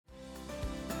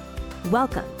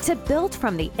Welcome to Built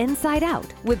from the Inside Out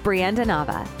with Brianda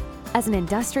Nava. As an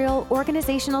industrial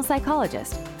organizational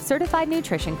psychologist, certified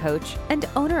nutrition coach, and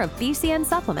owner of BCN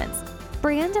Supplements,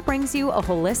 Brianda brings you a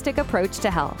holistic approach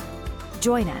to health.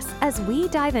 Join us as we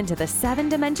dive into the 7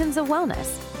 dimensions of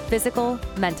wellness: physical,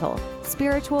 mental,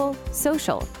 spiritual,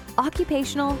 social,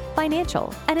 occupational,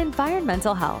 financial, and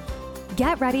environmental health.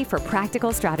 Get ready for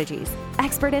practical strategies,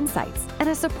 expert insights, and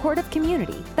a supportive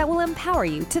community that will empower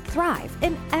you to thrive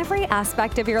in every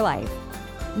aspect of your life.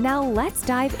 Now let's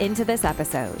dive into this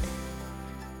episode.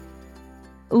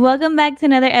 Welcome back to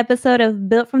another episode of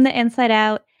Built from the Inside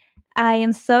Out. I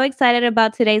am so excited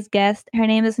about today's guest. Her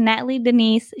name is Natalie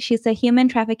Denise. She's a human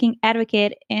trafficking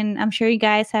advocate, and I'm sure you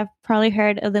guys have probably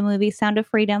heard of the movie Sound of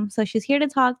Freedom. So she's here to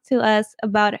talk to us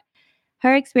about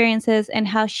her experiences and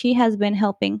how she has been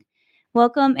helping.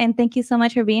 Welcome, and thank you so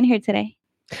much for being here today.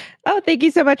 Oh, thank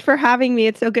you so much for having me.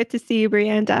 It's so good to see you,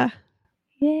 Brianda.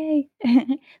 Yay.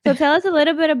 So tell us a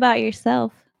little bit about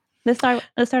yourself. Let's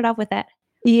start off with that.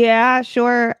 Yeah,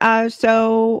 sure.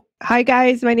 So hi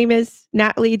guys, my name is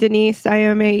Natalie Denise. I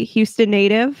am a Houston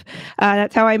native.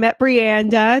 That's how I met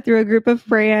Brianda, through a group of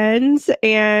friends.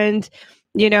 And,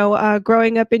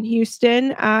 growing up in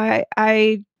Houston,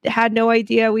 I had no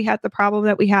idea we had the problem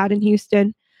that we had in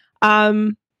Houston.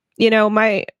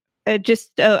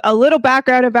 Just a little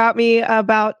background about me.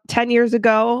 About 10 years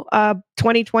ago,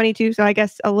 2022, so I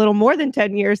guess a little more than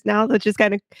 10 years now, which is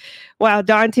kind of,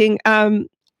 daunting.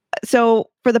 So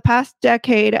for the past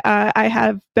decade, I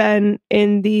have been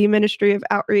in the Ministry of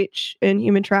Outreach and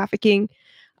Human Trafficking,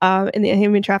 in the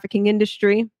human trafficking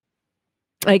industry.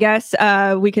 I guess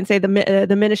we can say the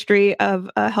Ministry of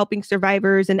helping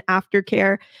survivors and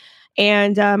aftercare.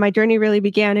 And my journey really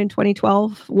began in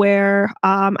 2012, where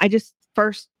I just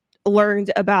first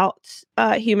learned about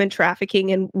human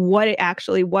trafficking and what it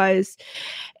actually was.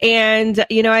 And,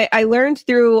 I learned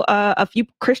through a few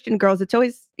Christian girls. It's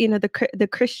always, the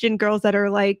Christian girls that are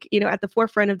like, at the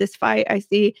forefront of this fight, I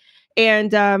see.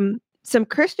 And some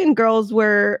Christian girls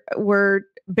were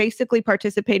basically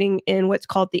participating in what's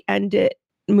called the End It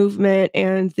movement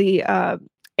and the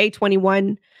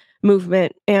A21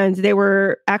 movement. And they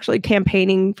were actually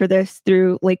campaigning for this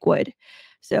through Lakewood.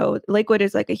 So Lakewood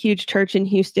is like a huge church in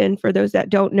Houston, for those that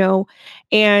don't know.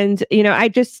 And, I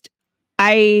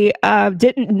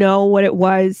didn't know what it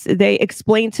was. They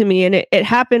explained to me, and it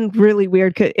happened really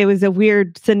weird. Cause it was a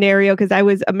weird scenario because I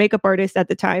was a makeup artist at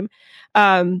the time.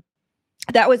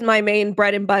 That was my main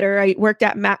bread and butter. I worked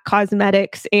at MAC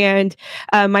Cosmetics, and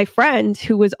my friend,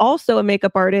 who was also a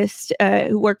makeup artist,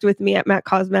 who worked with me at MAC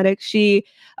Cosmetics, she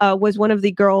was one of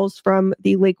the girls from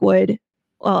the Lakewood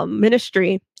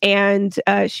ministry. And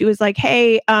she was like,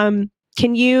 hey, can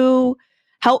you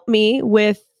help me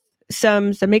with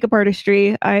some makeup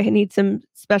artistry? I need some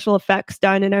special effects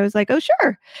done. And I was like, oh,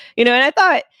 sure. And I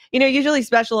thought, usually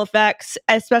special effects,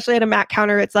 especially at a MAC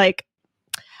counter, it's like,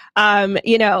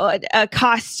 a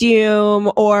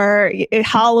costume or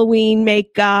Halloween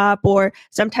makeup, or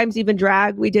sometimes even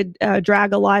drag. We did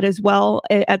drag a lot as well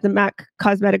at the MAC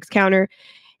Cosmetics counter.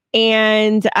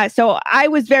 And so I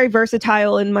was very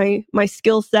versatile in my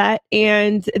skill set.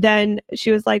 And then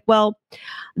she was like, well,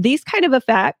 these kind of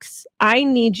effects, I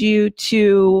need you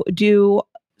to do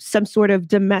some sort of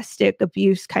domestic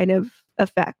abuse kind of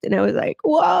effect. And I was like,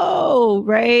 whoa,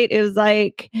 right? It was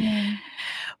like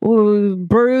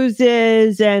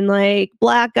bruises and like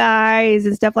black eyes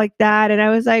and stuff like that. And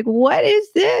I was like, what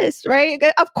is this? Right.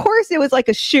 Of course it was like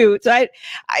a shoot. So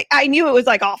I knew it was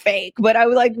like all fake, but I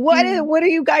was like, what are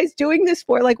you guys doing this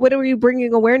for? Like, what are you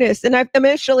bringing awareness? And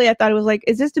initially I thought it was like,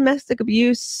 is this domestic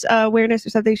abuse awareness or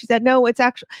something? She said, no,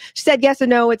 she said yes and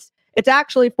no. It's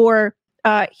actually for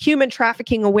human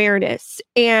trafficking awareness.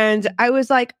 And I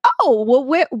was like, oh,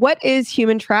 well, what is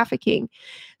human trafficking?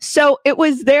 So it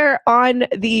was there on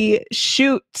the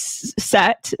shoot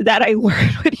set that I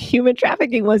learned what human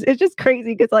trafficking was. It's just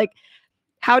crazy because, like,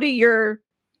 how does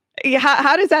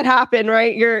that happen,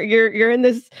 right? You're in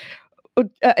this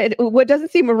what doesn't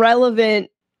seem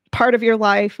relevant part of your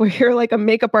life where you're like a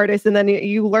makeup artist, and then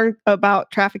you learn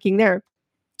about trafficking there.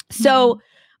 So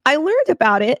I learned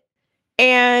about it.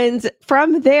 And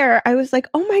from there, I was like,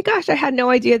 oh my gosh, I had no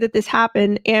idea that this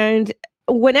happened. And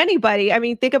when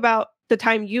think about the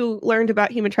time you learned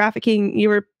about human trafficking, you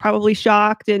were probably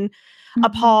shocked and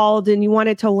appalled, and you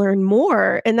wanted to learn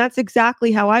more. And that's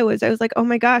exactly how I was. I was like, oh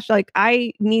my gosh, like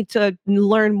I need to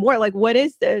learn more. Like, what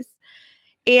is this?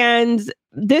 And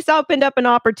this opened up an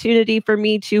opportunity for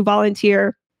me to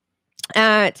volunteer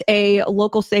at a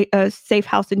local safe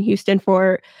house in Houston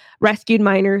for rescued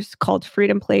minors called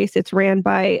Freedom Place. It's ran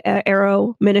by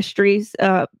Arrow Ministries,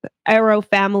 Arrow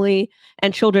Family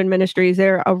and Children Ministries.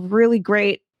 They're a really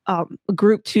great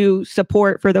group to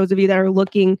support for those of you that are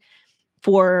looking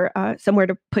for somewhere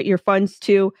to put your funds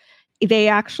to. They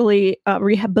actually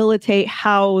rehabilitate,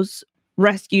 house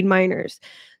rescued minors.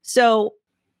 So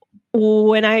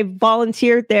when I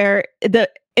volunteered there, the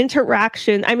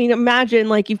interaction, I mean, imagine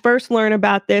like you first learn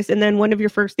about this, and then one of your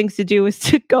first things to do is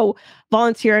to go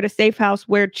volunteer at a safe house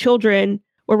where children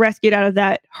were rescued out of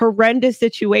that horrendous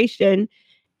situation.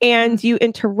 And you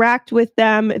interact with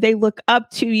them. They look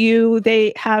up to you.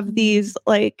 They have these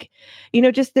like,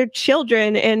 just their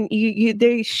children, and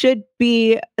they should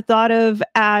be thought of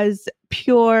as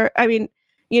pure. I mean,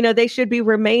 they should be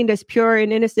remained as pure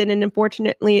and innocent. And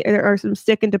unfortunately, there are some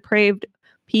sick and depraved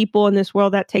people in this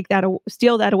world that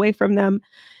steal that away from them.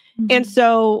 And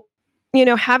so,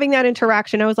 having that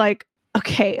interaction, I was like,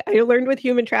 okay, I learned what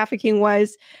human trafficking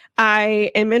was.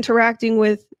 I am interacting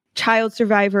with child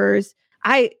survivors.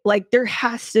 There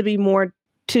has to be more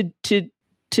to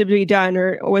be done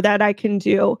or that I can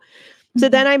do. So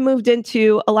then I moved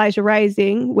into Elijah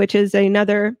Rising, which is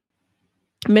another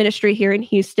ministry here in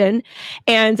Houston.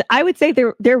 And I would say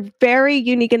they're very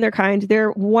unique in their kind.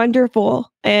 They're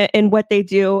wonderful in what they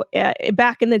do.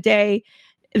 Back in the day,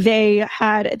 they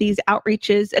had these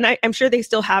outreaches, and I'm sure they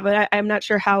still have it. I'm not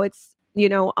sure how it's,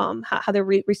 how they're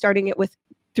restarting it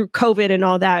through COVID and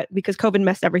all that, because COVID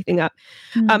messed everything up.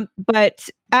 But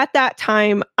at that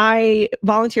time, I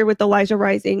volunteered with Elijah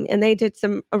Rising, and they did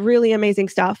some really amazing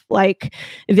stuff. Like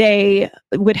they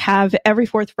would have every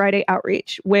fourth Friday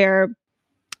outreach where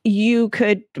you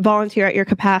could volunteer at your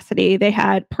capacity. They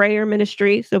had prayer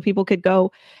ministry, so people could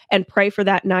go and pray for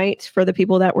that night for the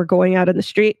people that were going out in the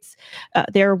streets.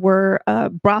 There were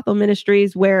brothel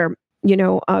ministries where,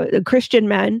 Christian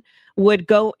men would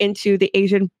go into the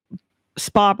Asian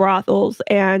spa brothels,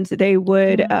 and they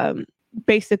would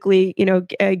basically,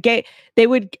 they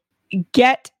would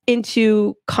get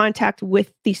into contact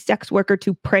with the sex worker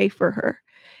to pray for her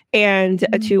and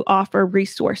to offer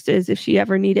resources if she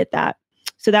ever needed that.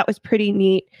 So that was pretty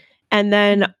neat. And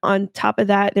then on top of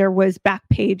that, there was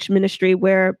Backpage ministry,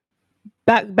 where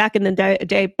back in the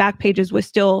day, Backpages was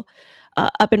still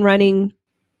up and running.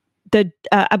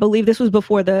 I believe this was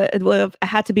before it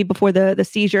had to be before the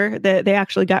seizure. They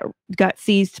actually got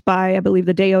seized by, I believe,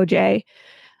 the DOJ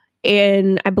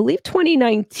in, I believe,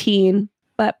 2019.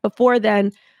 But before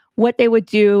then, what they would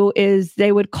do is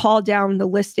they would call down the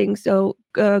listing. So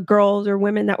girls or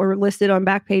women that were listed on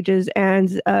Backpages,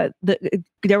 and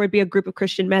there would be a group of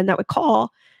Christian men that would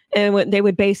call, and they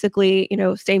would basically,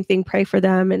 same thing, pray for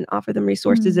them and offer them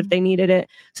resources if they needed it.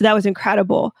 So that was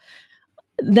incredible.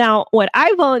 Now, what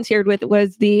I volunteered with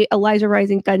was the Elijah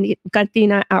Rising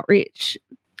Cantina outreach.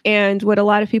 And what a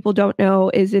lot of people don't know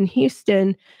is in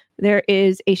Houston, there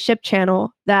is a ship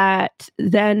channel that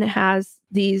then has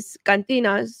these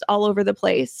cantinas all over the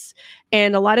place.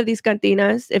 And a lot of these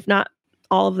cantinas, if not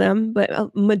all of them, but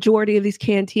a majority of these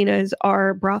cantinas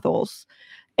are brothels.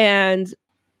 And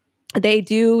they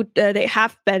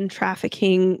have been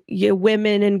trafficking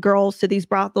women and girls to these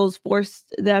brothels, forced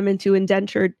them into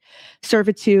indentured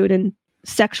servitude and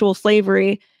sexual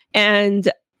slavery.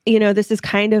 And, this is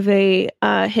kind of a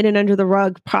hidden under the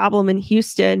rug problem in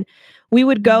Houston. We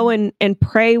would go and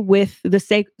pray with the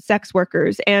sex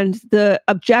workers. And the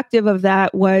objective of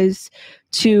that was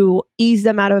to ease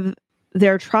them out of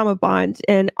their trauma bond,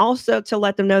 and also to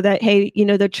let them know that, hey,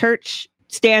 the church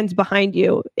stands behind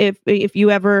you. If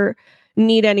you ever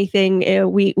need anything,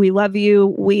 we love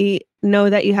you. We know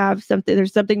that you have something.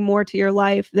 There's something more to your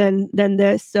life than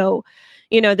this. So,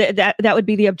 that would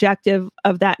be the objective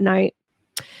of that night.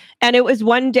 And it was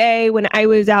one day when I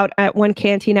was out at one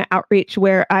cantina outreach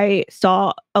where I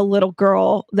saw a little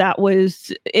girl that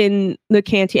was in the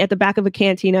canteen, at the back of a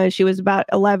cantina. She was about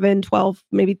 11, 12,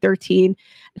 maybe 13.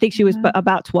 I think she was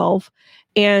about 12.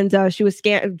 And she was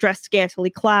dressed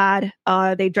scantily clad.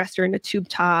 They dressed her in a tube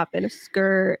top and a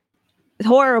skirt.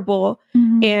 Horrible.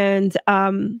 And,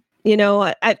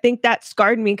 I think that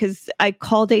scarred me, because I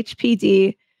called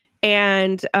HPD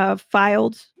and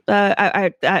filed.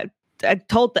 I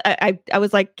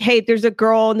was like, hey, there's a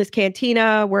girl in this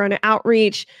cantina. We're on an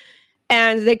outreach.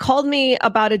 And they called me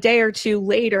about a day or two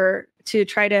later to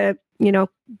try to,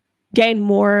 gain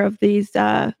more of these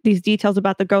details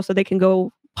about the girl so they can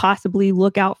go possibly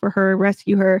look out for her,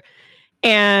 rescue her.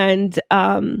 And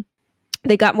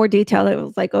they got more detail. It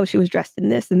was like, oh, she was dressed in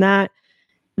this and that.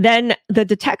 Then the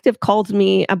detective called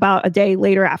me about a day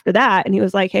later after that. And he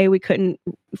was like, hey, we couldn't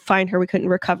find her. We couldn't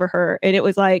recover her. And it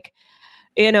was like,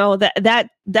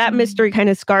 that mystery kind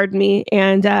of scarred me,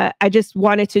 and I just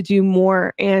wanted to do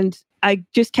more, and I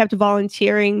just kept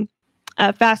volunteering.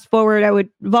 Fast forward, I would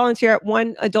volunteer at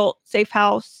one adult safe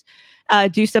house,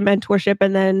 do some mentorship,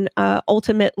 and then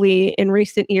ultimately in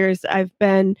recent years I've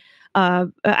been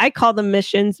I call them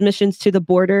missions to the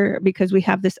border, because we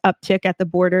have this uptick at the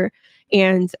border,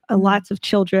 and lots of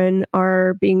children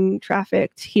are being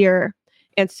trafficked here.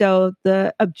 And so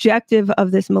the objective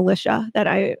of this militia that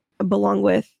I belong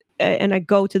with and I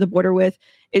go to the border with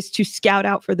is to scout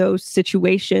out for those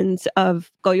situations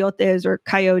of coyotes or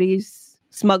coyotes,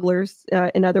 smugglers,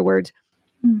 in other words,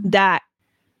 that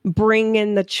bring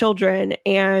in the children.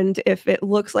 And if it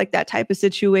looks like that type of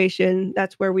situation,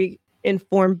 that's where we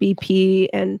inform BP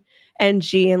and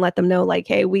NG and let them know, like,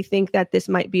 hey, we think that this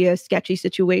might be a sketchy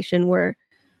situation where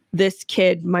this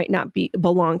kid might not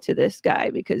belong to this guy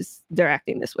because they're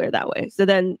acting this way or that way. So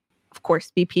then, of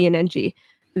course, BP and NG,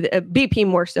 BP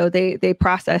more so, they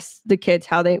process the kids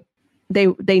how they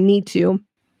need to.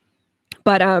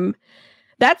 But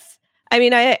that's, I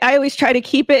mean, I always try to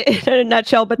keep it in a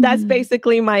nutshell, but that's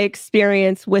basically my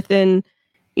experience within,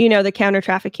 the counter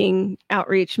trafficking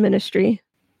outreach ministry.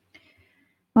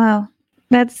 Wow.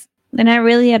 And I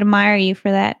really admire you for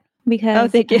that,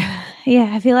 because thank you.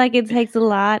 Yeah, I feel like it takes a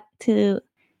lot to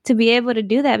be able to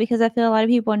do that, because I feel a lot of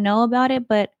people know about it,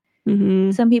 but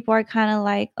some people are kind of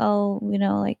like, oh,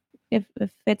 like if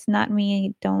it's not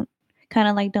me, don't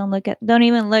even look, they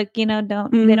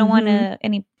don't want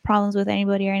any problems with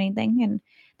anybody or anything. And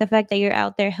the fact that you're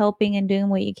out there helping and doing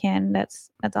what you can,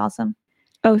 that's awesome.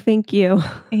 Oh, thank you.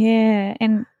 Yeah,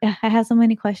 and I have so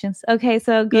many questions. Okay,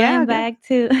 so going back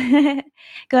to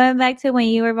when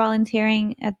you were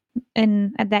volunteering at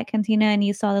that cantina and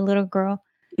you saw the little girl.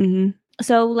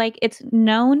 So like it's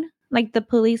known, like the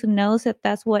police knows that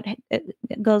that's what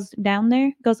goes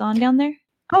on down there.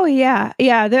 Oh yeah.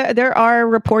 There are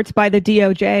reports by the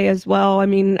DOJ as well. I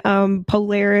mean,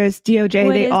 Polaris, DOJ,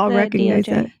 What they is all the recognize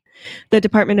DOJ? it. The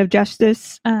Department of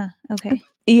Justice. Okay.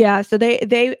 Yeah, so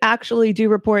they actually do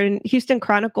report, and Houston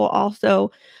Chronicle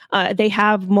also, they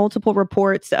have multiple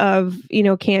reports of,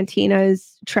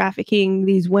 cantinas trafficking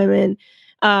these women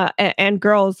and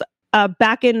girls.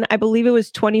 Back in, I believe it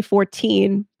was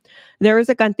 2014, there was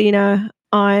a cantina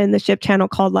on the ship channel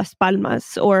called Las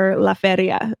Palmas or La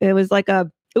Feria. It was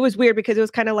weird because it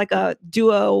was kind of like a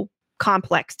duo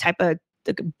complex type of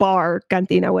bar,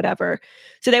 cantina, whatever.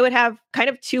 So they would have kind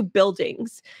of two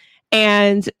buildings.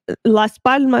 And Las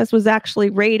Palmas was actually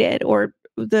raided, or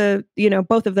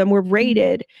both of them were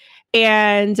raided.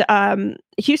 And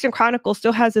Houston Chronicle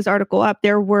still has this article up.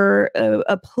 There were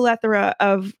a plethora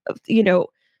of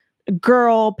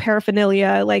girl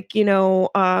paraphernalia, like,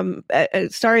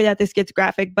 sorry that this gets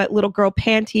graphic, but little girl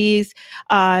panties.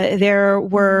 There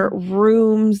were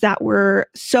rooms that were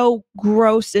so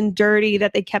gross and dirty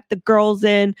that they kept the girls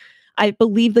in. I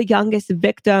believe the youngest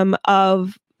victim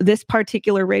of this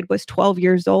particular raid was 12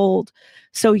 years old.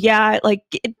 So yeah, like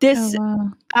this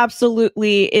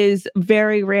absolutely is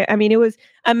very rare. I mean, it was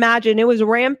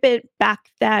rampant back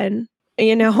then,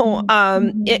 in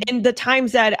the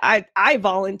times that I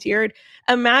volunteered.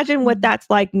 Imagine what that's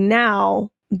like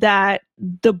now that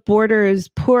the border is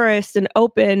porous and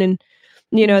open, and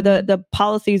the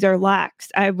policies are lax.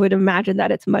 I would imagine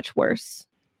that it's much worse.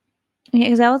 Yeah,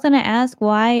 because I was going to ask,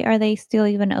 why are they still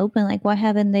even open? Like, why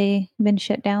haven't they been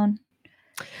shut down?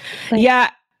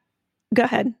 Yeah. Go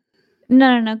ahead.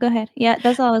 No, go ahead. Yeah,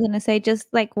 that's all I was going to say. Just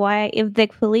like, why, if the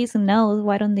police knows,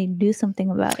 why don't they do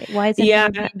something about it? Why isn't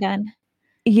it being done?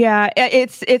 Yeah,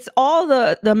 it's all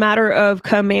the matter of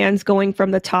commands going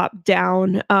from the top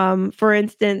down. For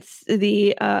instance,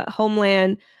 the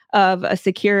Homeland of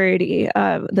Security,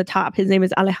 the top, his name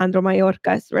is Alejandro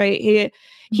Mayorkas, right?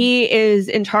 He is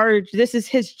in charge. This is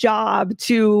his job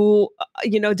to,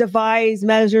 devise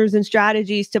measures and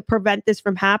strategies to prevent this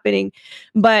from happening.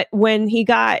 But when he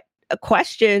got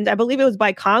questioned, I believe it was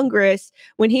by Congress,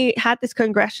 when he had this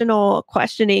congressional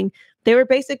questioning, they were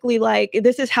basically like,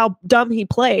 this is how dumb he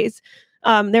plays.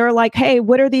 They were like, hey,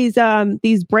 what are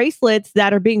these bracelets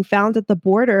that are being found at the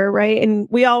border, right? And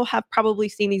we all have probably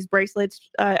seen these bracelets.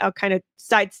 I'll kind of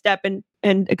sidestep and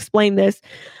explain this.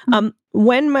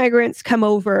 When migrants come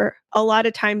over, a lot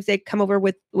of times they come over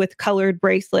with colored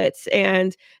bracelets,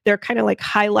 and they're kind of like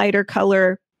highlighter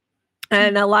color.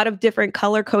 And a lot of different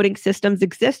color coding systems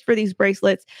exist for these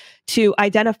bracelets to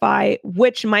identify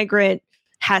which migrant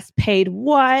has paid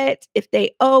what, if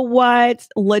they owe what,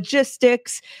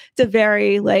 logistics. It's a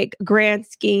very grand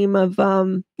scheme of,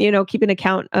 keeping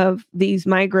account of these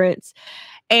migrants.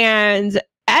 And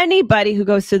anybody who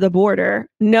goes to the border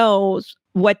knows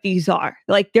what these are.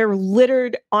 Like, they're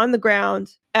littered on the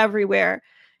ground everywhere.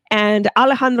 And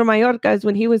Alejandro Mayorkas,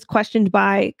 when he was questioned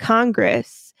by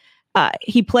Congress,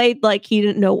 he played like he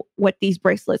didn't know what these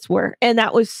bracelets were. And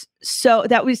that was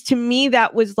to me,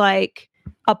 that was like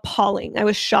appalling. I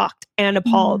was shocked and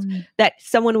appalled that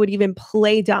someone would even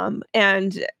play dumb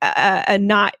and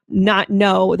not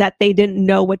know that they didn't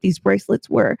know what these bracelets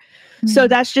were. So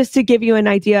that's just to give you an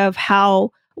idea of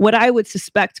how, what I would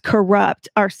suspect, corrupt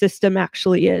our system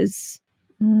actually is.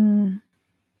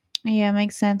 Yeah,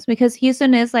 makes sense, because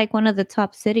Houston is like one of the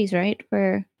top cities, right,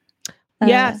 for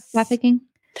yes, trafficking.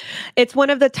 It's one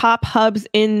of the top hubs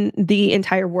in the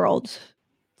entire world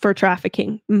for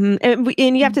trafficking.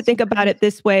 And you have to think about it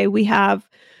this way. We have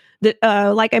the,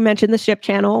 like I mentioned, the ship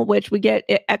channel, which we get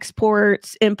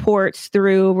exports, imports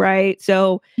through, right?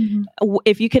 So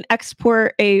if you can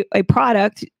export a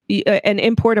product and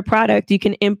import a product, you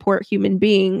can import human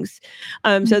beings.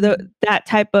 So that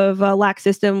type of lax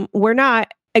system, we're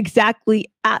not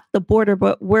exactly at the border,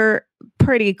 but we're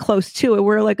pretty close to it.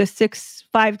 We're like a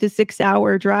 5 to 6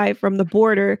 hour drive from the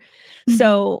border.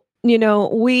 So, you know,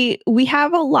 we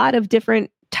have a lot of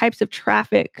different types of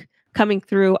traffic coming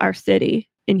through our city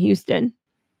in Houston.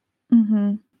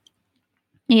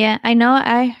 Yeah, I know.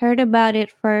 I heard about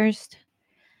it first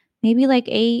maybe like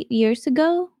 8 years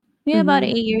ago. Yeah, about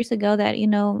 8 years ago, that, you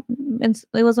know,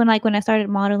 it was when I started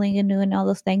modeling and doing all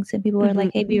those things, and people were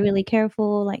like, hey, be really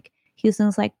careful. Like,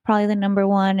 Houston's like probably the number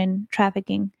one in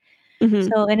trafficking.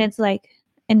 So, and it's like,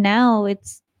 and now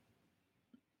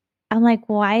I'm like,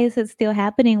 why is it still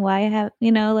happening? Why have,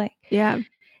 you know, like,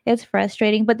 it's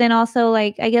frustrating. But then also,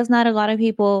 like, I guess not a lot of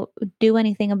people do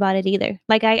anything about it either.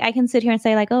 Like, I can sit here and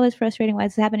say like, oh, it's frustrating, why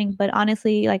is this happening? But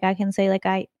honestly, like, I can say like,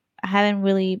 I haven't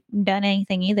really done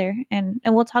anything either. And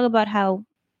we'll talk about how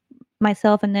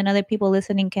myself and then other people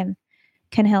listening can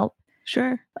help.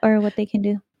 Sure. Or what they can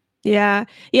do. Yeah.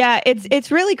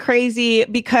 It's really crazy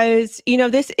because, you know,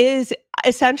 this is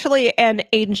essentially an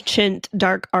ancient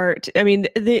dark art. I mean,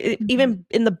 even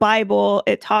in the Bible,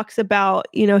 it talks about,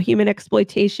 you know, human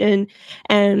exploitation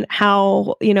and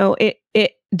how, you know,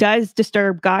 it does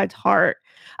disturb God's heart.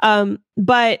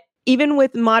 But even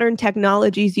with modern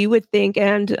technologies, you would think,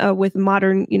 and with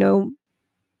modern, you know,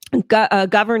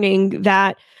 governing,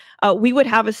 that we would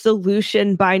have a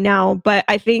solution by now. But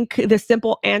I think the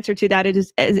simple answer to that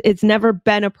is it's never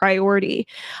been a priority.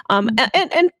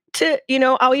 And to, you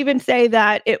know, I'll even say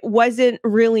that it wasn't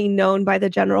really known by the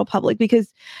general public,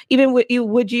 because even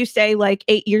would you say like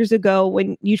 8 years ago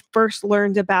when you first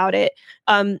learned about it,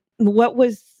 what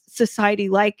was society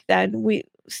like then? We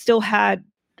still had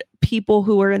people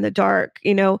who were in the dark.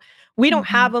 You know, we don't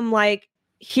have them like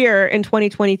here in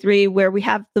 2023, where we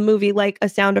have the movie like A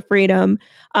Sound of Freedom,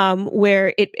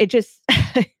 where it just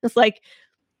it's like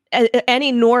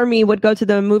any normie would go to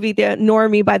the movie. The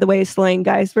normie, by the way, is slang,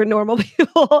 guys, for normal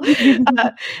people.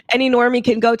 Any normie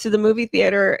can go to the movie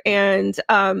theater and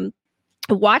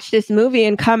watch this movie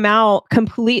and come out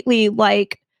completely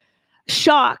like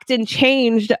shocked and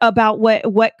changed about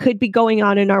what could be going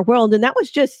on in our world. And that was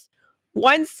just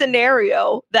one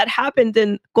scenario that happened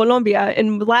in Colombia,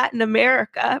 in Latin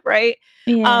America, right?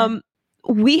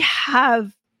 We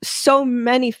have so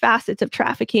many facets of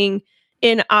trafficking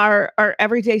in our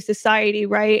everyday society,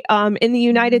 right? In the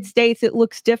United States, it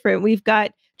looks different. We've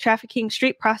got trafficking,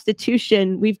 street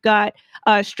prostitution. We've got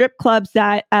strip clubs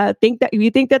that think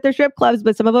that they're strip clubs,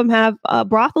 but some of them have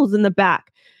brothels in the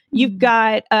back. You've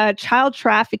got child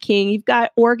trafficking. You've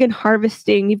got organ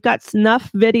harvesting. You've got snuff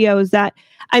videos that,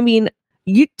 I mean,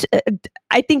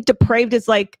 I think depraved is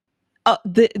like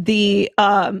the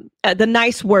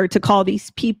nice word to call these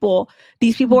people.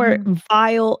 These people are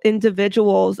vile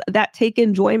individuals that take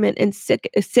enjoyment in sick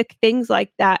things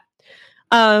like that.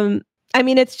 I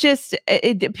mean, it's just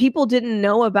people didn't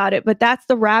know about it, but that's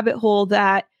the rabbit hole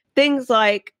that things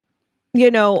like, you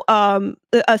know,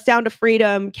 A Sound of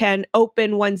Freedom can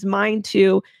open one's mind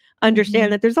to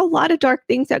understand that there's a lot of dark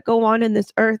things that go on in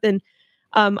this earth. And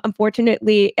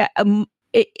unfortunately,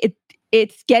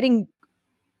 it's getting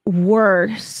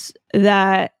worse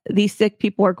that these sick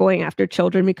people are going after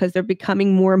children because they're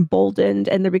becoming more emboldened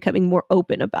and they're becoming more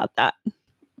open about that.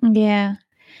 Yeah,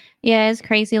 it's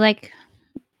crazy. Like,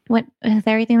 with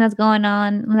everything that's going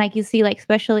on, like, you see, like,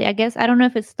 especially, I guess, I don't know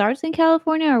if it starts in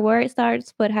California or where it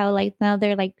starts, but how like now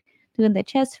they're like doing the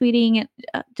chest feeding and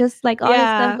just like all this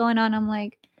stuff going on. I'm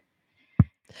like,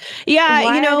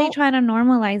 why you know, are they trying to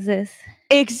normalize this?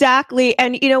 Exactly.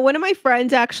 And, you know, one of my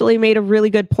friends actually made a really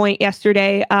good point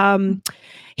yesterday.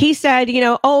 He said, you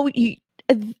know,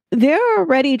 they're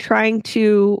already trying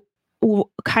to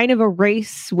kind of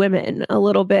erase women a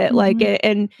little bit, like,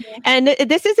 Mhm. and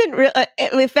this isn't real.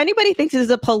 If anybody thinks this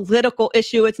is a political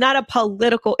issue, it's not a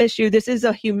political issue. This is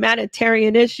a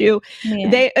humanitarian issue.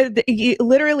 Yeah.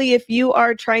 Literally, if you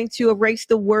are trying to erase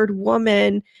the word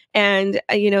woman and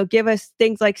give us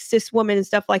things like cis woman and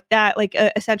stuff like that, like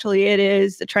essentially it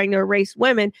is trying to erase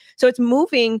women. So it's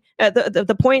moving.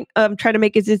 The point I'm trying to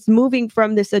make is it's moving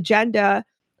from this agenda,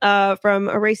 from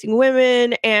erasing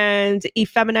women and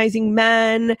effeminizing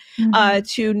men, Mhm.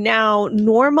 to now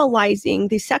normalizing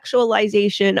the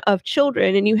sexualization of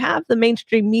children. And you have the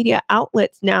mainstream media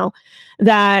outlets now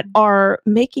that are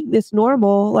making this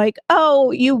normal. Like,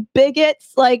 oh, you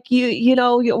bigots! Like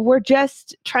we're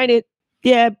just trying to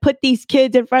put these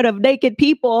kids in front of naked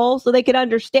people so they can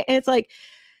understand. It's like,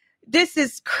 this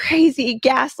is crazy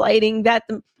gaslighting that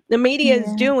the media is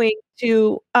Yeah. doing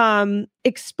to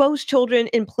expose children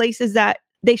in places that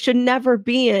they should never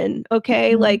be in.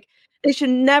 Okay. Mhm. Like, they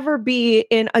should never be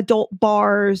in adult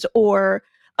bars or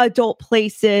adult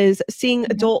places, seeing Yeah.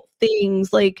 adult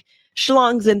things like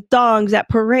schlongs and thongs at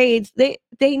parades. They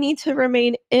need to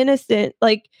remain innocent.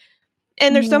 Like,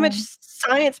 and there's so Yeah. much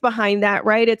science behind that,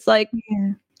 right? It's like,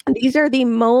 Yeah. these are the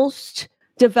most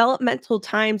developmental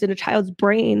times in a child's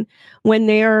brain when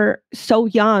they're so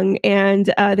young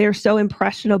and they're so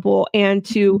impressionable. And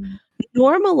to Mhm.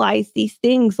 normalize these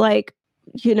things, like,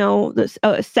 the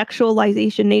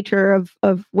sexualization nature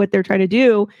of what they're trying to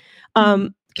do.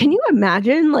 Mhm. Can you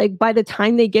imagine, like, by the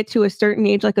time they get to a certain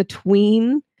age, like a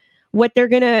tween, what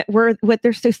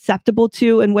they're susceptible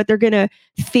to and what they're gonna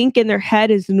think in their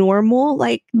head is normal?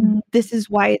 Like, Mhm. this is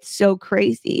why it's so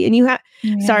crazy. And you have,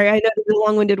 Yeah. sorry, I know this is a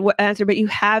long-winded answer, but you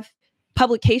have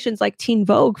publications like Teen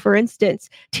Vogue, for instance.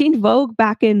 Teen Vogue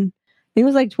back in, I think it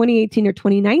was like 2018 or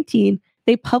 2019,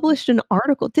 they published an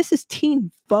article. This is Teen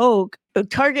Vogue,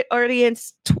 target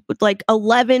audience like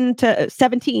 11 to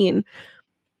 17.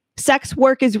 Sex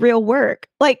work is real work.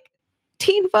 Like,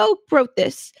 Teen Vogue wrote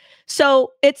this.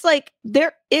 So it's like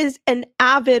there is an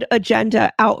avid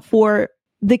agenda out for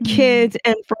the Mhm. kids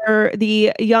and for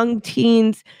the young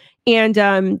teens, and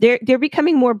they're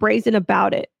becoming more brazen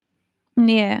about it.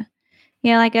 Yeah.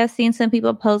 Yeah, like, I've seen some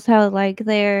people post how, like,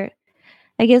 I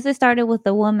guess it started with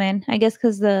the woman, I guess,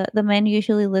 because the man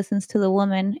usually listens to the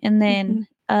woman, and then,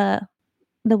 Mhm.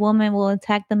 the woman will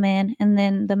attack the man, and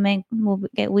then the man will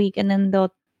get weak, and then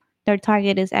their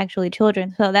target is actually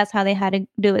children, so that's how they had to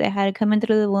do it. They had to come in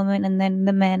through the woman and then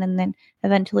the man, and then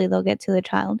eventually they'll get to the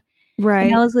child. And I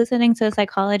Right. was listening to a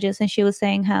psychologist, and she was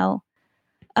saying how,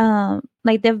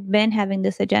 like, they've been having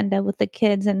this agenda with the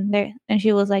kids, and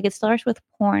she was like, "It starts with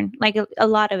porn," like, a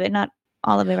lot of it, not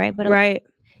all of it, right? But Right.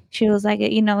 she was like,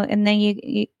 and then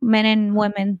you men and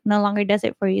women no longer does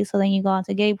it for you, so then you go on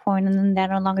to gay porn, and then that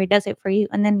no longer does it for you,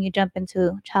 and then you jump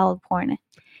into child porn, and I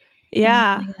was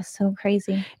Yeah. like, "That's so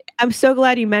crazy." I'm so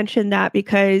glad you mentioned that,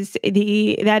 because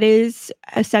that is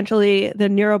essentially the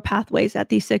neural pathways that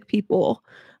these sick people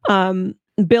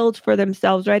build for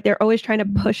themselves, right? They're always trying to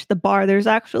Mhm. push the bar. There's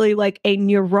actually like a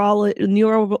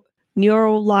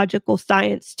neurological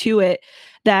science to it,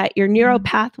 that your neural Mhm.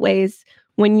 pathways,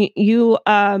 when you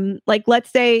like,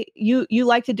 let's say you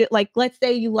like to do, like, let's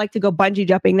say you like to go bungee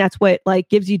jumping, that's what, like,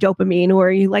 gives you dopamine, or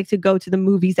you like to go to the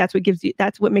movies, that's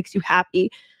what makes you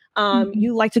happy. Mhm.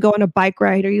 You like to go on a bike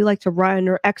ride, or you like to run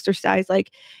or exercise,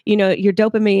 like, your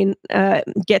dopamine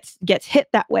gets hit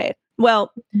that way.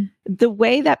 Well, Mhm. the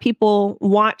way that people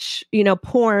watch,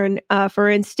 porn, for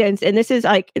instance, and this is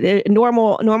like a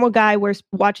normal guy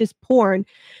watches porn,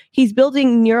 he's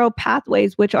building neural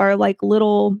pathways, which are like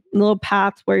little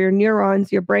paths where your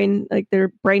neurons, your brain, like their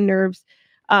brain nerves,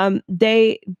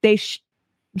 they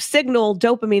signal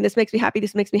dopamine. This makes me happy.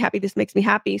 This makes me happy. This makes me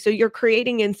happy. So you're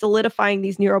creating and solidifying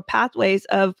these neural pathways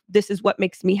of, this is what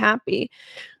makes me happy.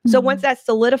 So once Mhm. that's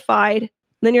solidified,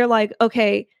 then you're like,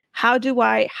 okay, how do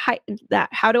I heighten that?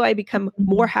 How do I become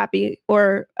more Mhm. happy?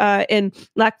 Or, in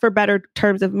lack for better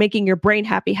terms of making your brain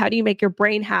happy, how do you make your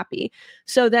brain happy?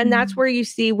 So then that's Mhm. where you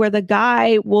see where the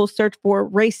guy will search for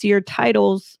racier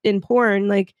titles in porn,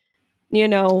 like,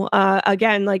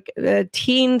 again, like,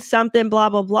 teen something, blah,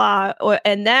 blah, blah.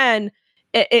 And then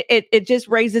it just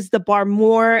raises the bar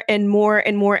more and more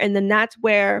and more. And then that's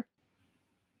where,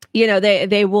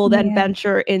 they will then Yeah,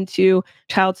 venture into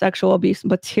child sexual abuse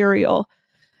material.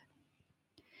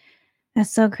 that's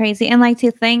so crazy, and, like,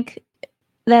 to think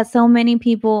that so many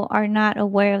people are not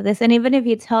aware of this, and even if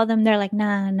you tell them, they're like,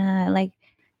 "Nah, nah," like,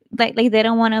 they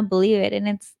don't wanna believe it, and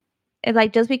it's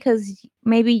like, just because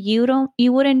maybe you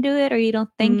wouldn't do it, or you don't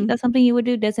think Mm, that's something you would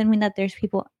do, doesn't mean that there's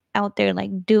people out there,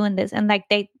 like, doing this, and, like,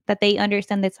 they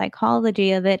understand the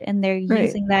psychology of it, and they're right.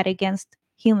 using that against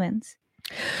humans.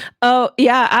 Oh,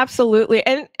 yeah, absolutely.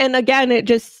 And again,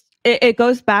 it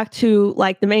goes back to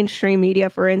like the mainstream media,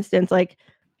 for instance, like,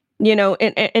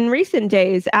 in recent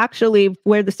days, actually,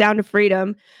 where the Sound of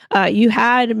Freedom, you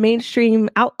had mainstream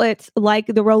outlets like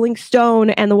the Rolling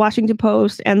Stone and the Washington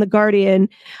Post and the Guardian,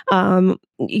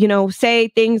 say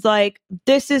things like,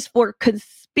 "This is for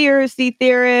conspiracy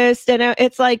theorists," and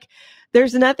it's like,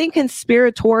 there's nothing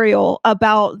conspiratorial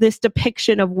about this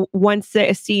depiction of one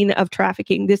scene of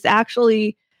trafficking. This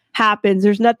actually happens.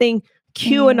 There's nothing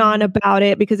QAnon about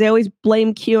it, because they always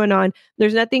blame QAnon.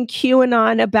 There's nothing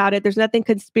QAnon about it. There's nothing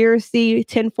conspiracy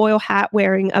tinfoil hat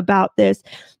wearing about this.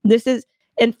 This is,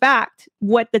 in fact,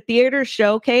 what the theater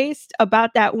showcased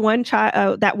about that one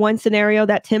child, that one scenario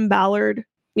that Tim Ballard,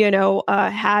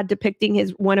 had depicting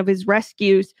one of his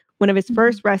rescues, one of his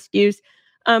first rescues.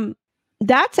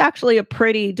 That's actually a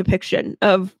pretty depiction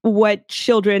of what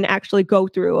children actually go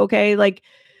through. Okay, like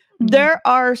there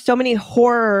are so many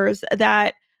horrors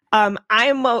that I'm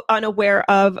unaware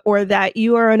of, or that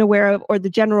you are unaware of, or the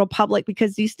general public,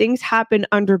 because these things happen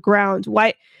underground.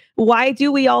 Why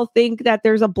do we all think that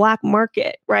there's a black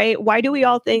market, right? Why do we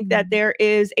all think that there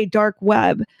is a dark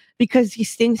web? Because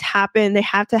these things happen. They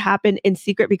have to happen in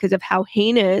secret because of how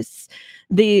heinous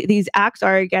these acts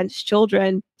are against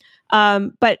children.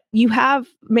 But you have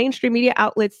mainstream media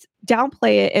outlets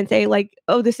downplay it and say like,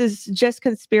 oh, this is just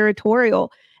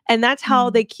conspiratorial. And that's how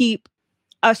they keep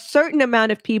a certain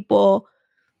amount of people,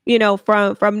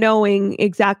 from knowing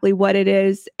exactly what it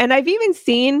is. And I've even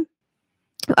seen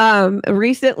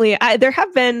recently, there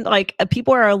have been like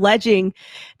people are alleging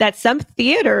that some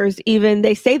theaters, even,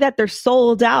 they say that they're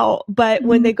sold out, but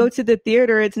when they go to the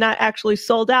theater, it's not actually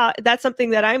sold out. That's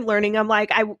something that I'm learning. I'm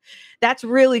like, that's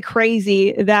really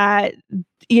crazy that,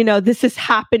 this is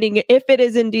happening. If it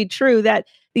is indeed true that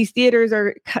these theaters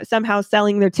are somehow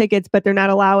selling their tickets, but they're not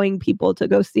allowing people to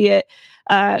go see it.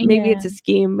 Maybe it's a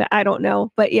scheme. I don't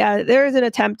know. But yeah, there is an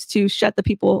attempt to shut the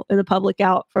people in the public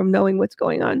out from knowing what's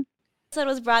going on. This episode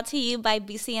was brought to you by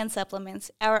BCN Supplements,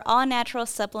 our all-natural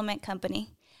supplement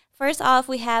company. First off,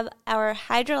 we have our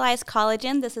hydrolyzed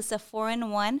collagen. This is a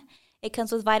 4-in-1. It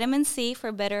comes with vitamin C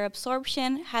for better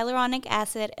absorption, hyaluronic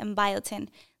acid, and biotin.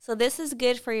 So this is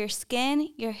good for your skin,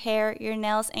 your hair, your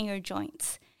nails, and your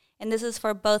joints. And this is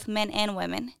for both men and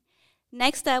women.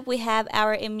 Next up, we have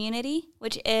our immunity,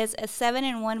 which is a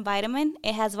 7-in-1 vitamin.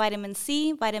 It has vitamin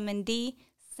C, vitamin D,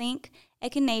 zinc,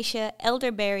 echinacea,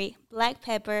 elderberry, black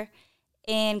pepper,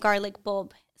 and garlic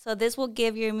bulb. So this will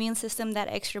give your immune system that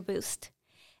extra boost.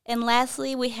 And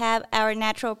lastly, we have our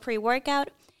natural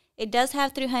pre-workout. It does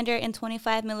have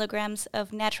 325 milligrams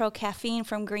of natural caffeine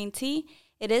from green tea.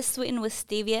 It is sweetened with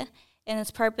stevia, and its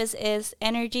purpose is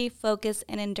energy, focus,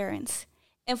 and endurance.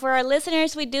 And for our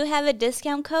listeners, we do have a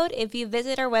discount code. If you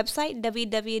visit our website,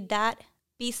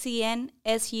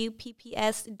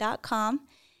 www.bcnsupps.com,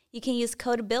 you can use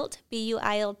code BUILT,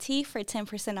 BUILT, for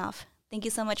 10% off. Thank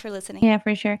you so much for listening. Yeah,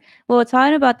 for sure. Well,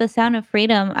 talking about the Sound of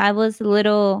Freedom, I didn't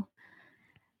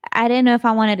know if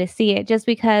I wanted to see it, just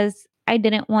because I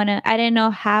didn't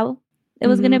know how it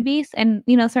was going to be. And,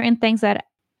 certain things that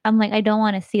I'm like, I don't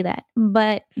want to see that.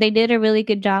 But they did a really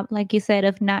good job, like you said,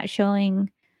 of not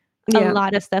showing a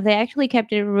lot of stuff. They actually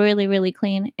kept it really, really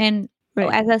clean. And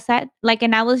as I sat,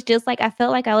 and I was just like, I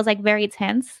felt like I was like very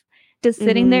tense, just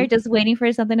sitting there, just waiting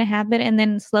for something to happen. And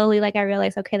then slowly, I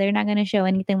realized, okay, they're not going to show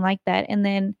anything like that. And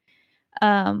then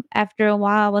after a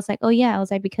while, I was like, oh yeah, I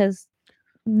was like, because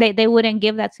they wouldn't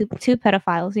give that to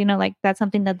pedophiles, that's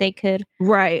something that they could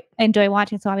enjoy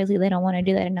watching. So obviously they don't want to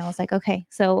do that. And I was like, okay.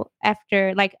 So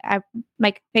after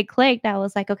it clicked, I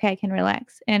was like, okay, I can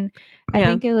relax. And I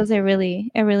think it was a really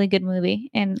good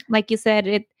movie. And like you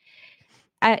said,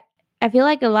 I feel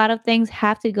like a lot of things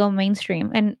have to go mainstream,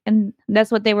 and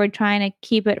that's what they were trying to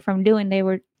keep it from doing. They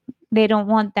don't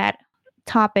want that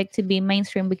topic to be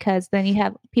mainstream, because then you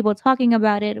have people talking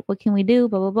about it. What can we do?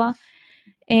 Blah, blah, blah.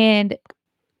 And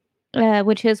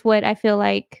which is what I feel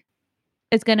like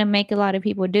is going to make a lot of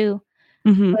people do.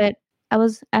 But I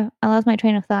lost my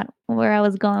train of thought where I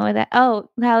was going with that. Oh,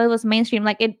 how it was mainstream.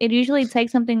 It usually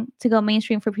takes something to go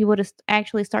mainstream for people to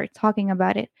actually start talking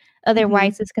about it.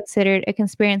 Otherwise, it's considered a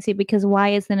conspiracy, because why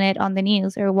isn't it on the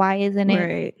news, or why isn't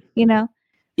it,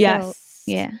 Yes.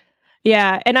 So, yeah.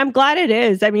 Yeah. And I'm glad it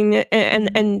is. I mean,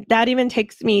 and that even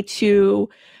takes me to,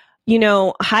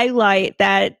 highlight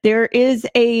that there is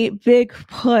a big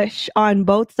push on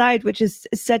both sides, which is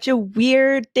such a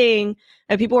weird thing.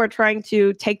 And people are trying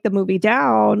to take the movie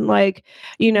down.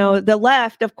 The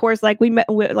left, of course, like we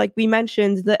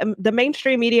mentioned, the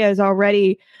mainstream media is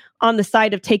already on the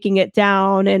side of taking it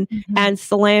down and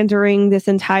slandering this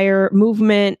entire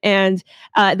movement. And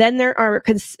then there are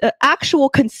actual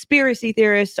conspiracy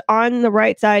theorists on the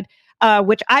right side,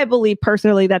 which I believe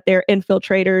personally that they're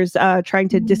infiltrators trying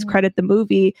to discredit the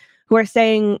movie, who are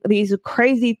saying these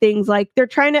crazy things like they're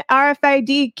trying to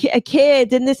RFID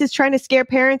kids, and this is trying to scare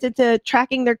parents into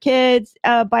tracking their kids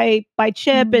by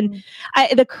chip. And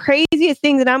the craziest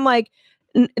things, and I'm like,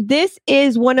 this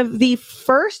is one of the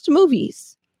first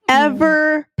movies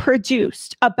ever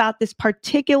produced about this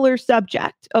particular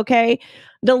subject. Okay.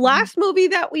 The last movie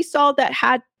that we saw that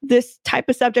had this type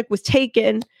of subject was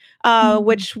Taken,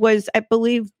 which was, I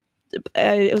believe,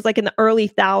 it was like in the early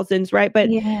thousands, right? But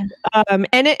and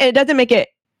it doesn't make it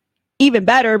even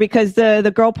better because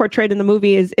the girl portrayed in the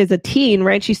movie is a teen,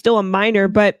 right? She's still a minor,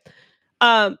 but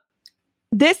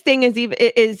this thing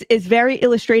is very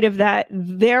illustrative that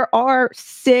there are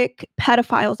sick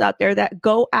pedophiles out there that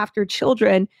go after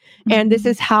children, and this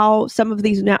is how some of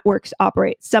these networks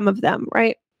operate. Some of them,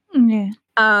 right?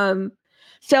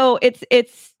 So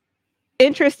it's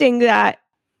interesting that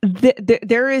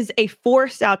there is a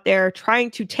force out there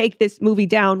trying to take this movie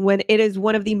down when it is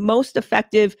one of the most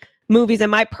effective movies,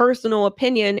 in my personal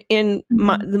opinion, in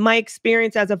my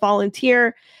experience as a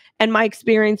volunteer and my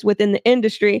experience within the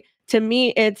industry. To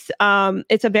me, it's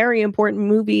a very important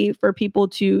movie for people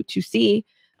to see,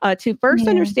 to first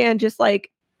understand just like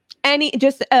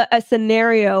a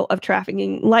scenario of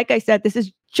trafficking. Like I said, this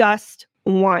is just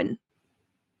one.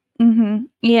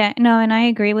 Yeah, no, and I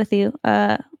agree with you.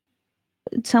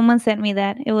 Someone sent me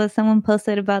that. It was someone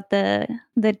posted about the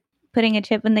putting a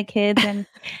chip in the kids,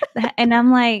 and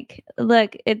I'm like,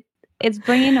 look, it's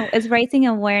raising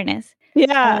awareness.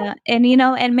 Yeah. And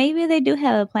and maybe they do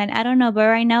have a plan. I don't know, but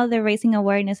right now they're raising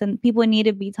awareness, and people need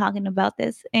to be talking about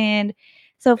this. And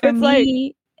so for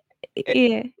me,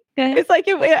 yeah. Go ahead. It's like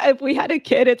if we had a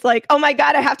kid, it's like, oh my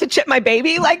God, I have to chip my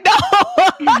baby. Like,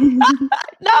 no,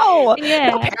 no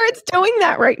parents doing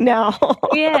that right now.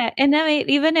 And I mean,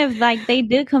 even if like they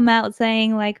do come out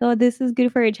saying like, oh, this is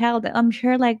good for your child, I'm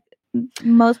sure like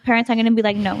most parents are going to be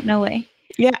like, no way.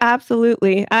 Yeah,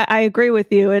 absolutely. I agree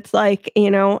with you. It's like,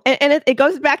 and it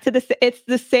goes back to this. It's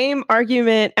the same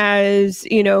argument as,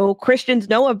 Christians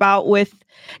know about with,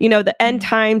 the end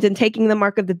times and taking the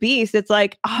mark of the beast. It's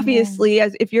like, obviously,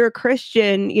 as if you're a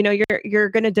Christian, you're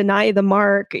going to deny the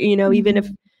mark, even if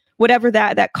whatever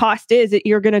that cost is,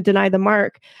 you're going to deny the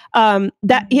mark. So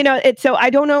I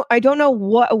don't know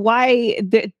why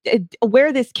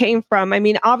where this came from. I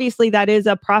mean, obviously that is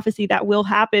a prophecy that will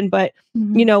happen, but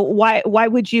why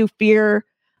would you fear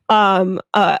trying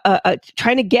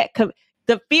to get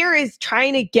the fear is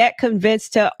trying to get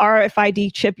convinced to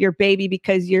RFID chip your baby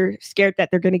because you're scared that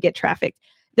they're going to get trafficked.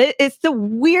 It's the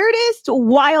weirdest,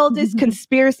 wildest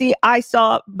conspiracy I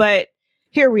saw, but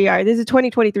here we are. This is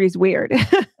 2023 is weird.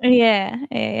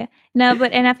 Yeah. No,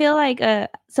 but and I feel like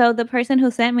so the person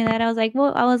who sent me that, I was like,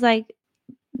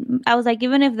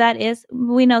 even if that is,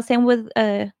 we know, same with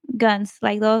guns,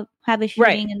 like they'll have a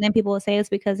shooting and then people will say it's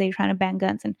because they're trying to ban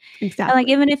guns, and like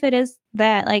even if it is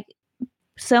that, like,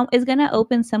 so it's gonna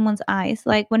open someone's eyes.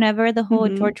 Like whenever the whole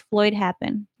George Floyd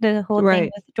happened, the whole thing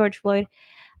with George Floyd,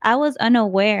 I was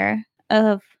unaware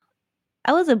of.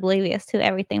 I was oblivious to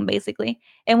everything basically.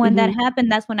 And when that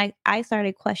happened, that's when I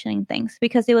started questioning things,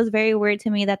 because it was very weird to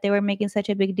me that they were making such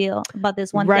a big deal about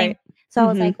this one thing. So I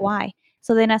was like, why?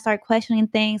 So then I started questioning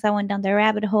things. I went down the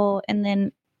rabbit hole, and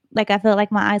then like I felt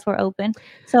like my eyes were open.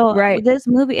 So this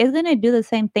movie is going to do the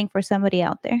same thing for somebody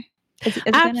out there. It's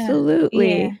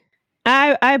absolutely.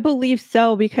 I believe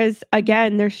so, because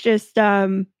again, there's just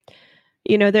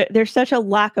there's such a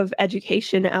lack of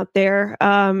education out there.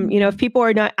 If people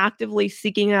are not actively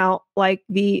seeking out like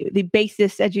the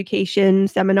basis education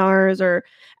seminars or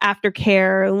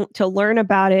aftercare to learn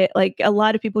about it, like a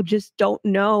lot of people just don't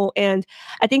know. And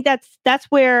I think that's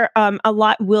where a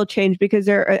lot will change, because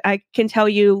I can tell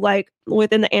you, like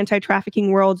within the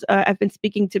anti-trafficking world, I've been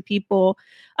speaking to people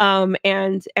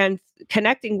and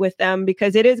connecting with them,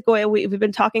 because it is going. We've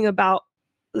been talking about.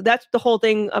 That's the whole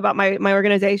thing about my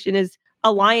organization is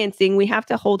alliancing. We have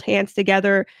to hold hands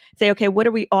together, say, okay, what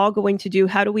are we all going to do?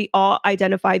 How do we all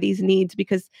identify these needs?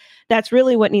 Because that's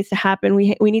really what needs to happen.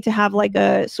 We need to have like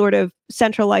a sort of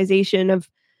centralization of,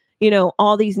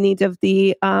 all these needs of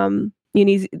the the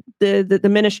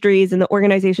ministries and the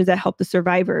organizations that help the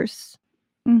survivors.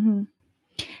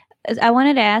 I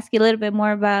wanted to ask you a little bit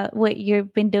more about what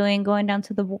you've been doing, going down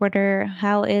to the border.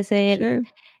 How is it? Sure.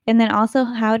 And then also,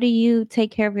 how do you take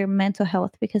care of your mental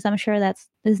health? Because I'm sure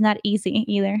is not easy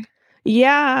either.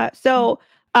 Yeah. So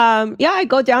Yeah, I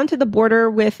go down to the border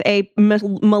with a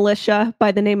militia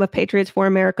by the name of Patriots for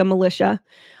America militia.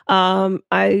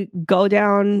 I go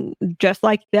down just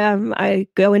like them. I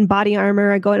go in body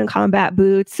armor. I go in combat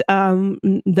boots.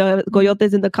 The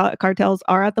coyotes and the cartels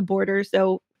are at the border,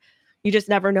 so you just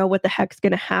never know what the heck's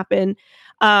going to happen.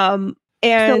 And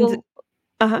So,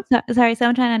 uh-huh. sorry, so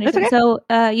I'm trying to That's understand.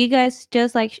 okay. So, you guys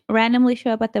just like randomly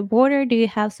show up at the border? Do you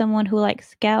have someone who like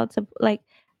scouts, like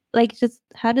just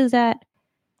how does that?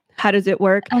 How does it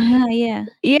work? Yeah.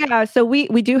 Yeah, so we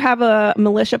do have a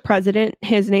militia president.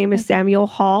 His name is Okay. Samuel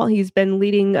Hall. He's been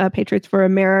leading Patriots for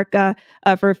America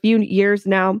for a few years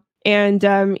now, and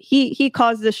he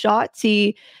calls the shots.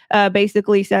 He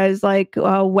basically says like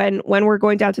when we're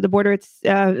going down to the border, it's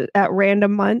at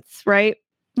random months, right?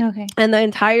 Okay. And the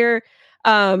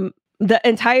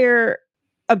entire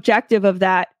objective of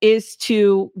that is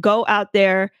to go out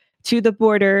there to the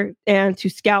border and to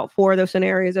scout for those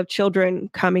scenarios of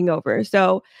children coming over.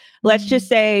 So let's just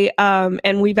say,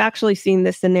 and we've actually seen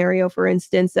this scenario, for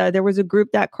instance, there was a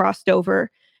group that crossed over.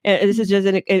 And this is just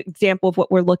an example of what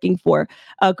we're looking for.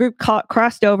 A group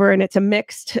crossed over, and it's a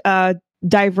mixed,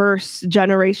 diverse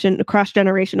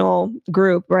cross-generational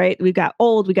group, right? We got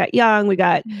old, we got young, we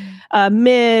got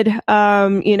mid,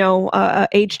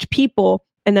 aged people,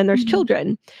 and then there's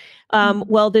children.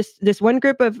 Well, this one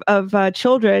group of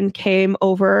children came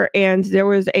over, and there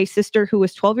was a sister who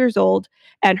was 12 years old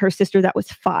and her sister that was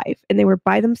 5, and they were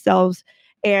by themselves.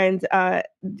 And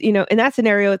in that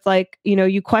scenario, it's like,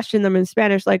 you question them in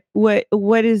Spanish, like, what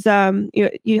is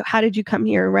how did you come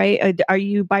here, right? Are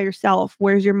you by yourself?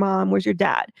 Where's your mom? Where's your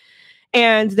dad?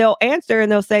 And they'll answer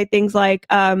and they'll say things like,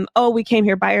 oh, we came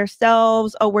here by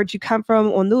ourselves. Oh, where'd you come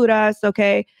from? Honduras.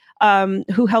 Okay.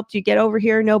 Who helped you get over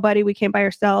here? Nobody. We came by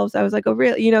ourselves. I was like, oh,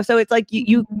 really? So it's like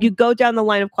you go down the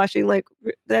line of questioning, like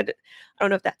that. I don't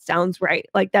know if that sounds right.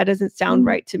 Like that doesn't sound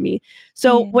right to me.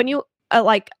 So when you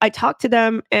I talk to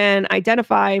them and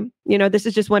identify, this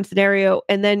is just one scenario,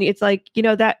 and then it's like,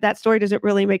 that story doesn't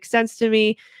really make sense to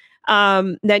me.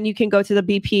 Then you can go to the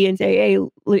BP and say, hey,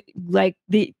 like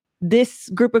this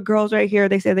group of girls right here,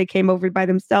 they say they came over by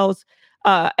themselves,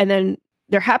 and then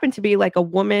there happened to be like a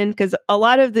woman, because a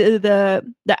lot of the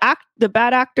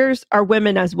bad actors are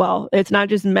women as well. It's not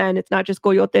just men. It's not just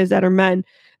coyotes that are men.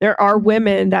 There are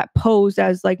women that pose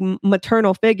as like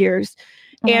maternal figures.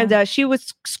 And she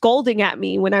was scolding at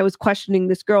me when I was questioning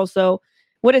this girl. So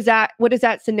what is that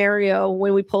scenario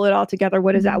when we pull it all together?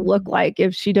 What does that look like?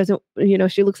 If she doesn't,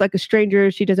 she looks like a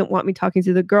stranger, she doesn't want me talking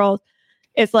to the girls.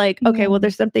 It's like, okay, well,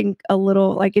 there's something a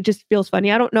little, like, it just feels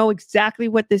funny. I don't know exactly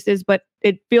what this is, but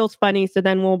it feels funny. So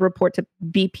then we'll report to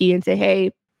BP and say,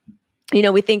 hey,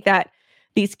 we think that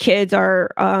these kids are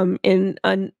in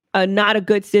a not a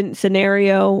good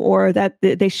scenario, or that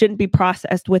they shouldn't be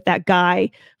processed with that guy,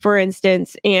 for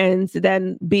instance. And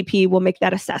then BP will make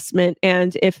that assessment.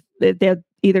 And if they'll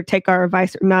either take our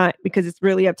advice or not, because it's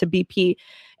really up to BP.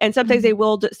 And sometimes they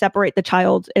will separate the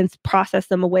child and process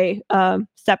them away,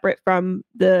 separate from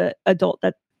the adult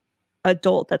that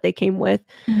they came with.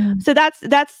 So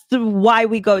that's why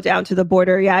we go down to the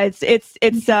border. Yeah,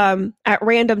 it's at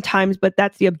random times, but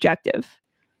that's the objective.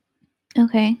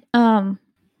 Okay.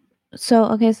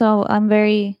 So I'm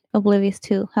very oblivious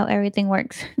to how everything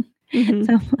works.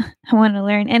 So I want to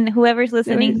learn, and whoever's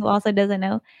listening who also doesn't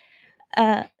know.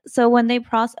 So when they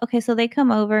so they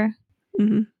come over.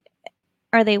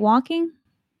 Are they walking?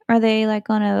 Are they like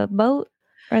on a boat?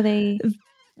 Are they?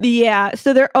 Yeah,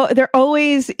 so they're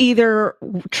always either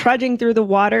trudging through the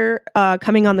water,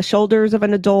 coming on the shoulders of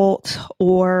an adult,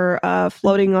 or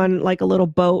floating on like a little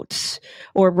boat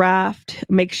or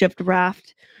makeshift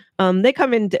raft. They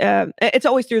come in. It's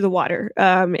always through the water,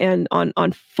 and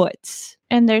on foot.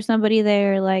 And there's somebody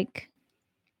there like,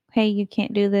 hey, you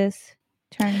can't do this.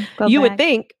 Go you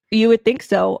back. You would think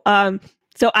so.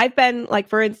 So I've been, like,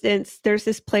 for instance, there's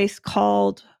this place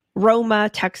called Roma,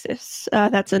 Texas.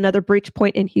 That's another breach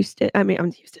point in Houston.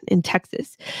 In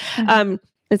Texas.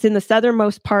 It's in the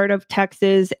southernmost part of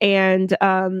Texas. And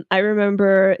I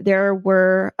remember there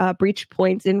were breach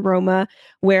points in Roma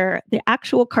where the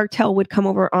actual cartel would come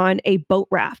over on a boat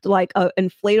raft, like an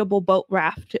inflatable boat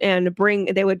raft, and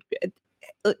they would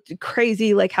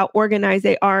crazy, like how organized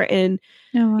they are in,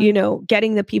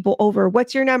 getting the people over.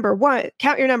 What's your number?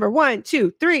 Count your number. 1,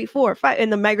 2, 3, 4, 5.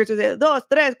 And the migrants would say, 2,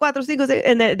 3, 4, 5, 6.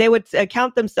 And then they would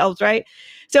count themselves, right?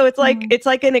 So it's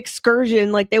like an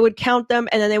excursion. Like they would count them,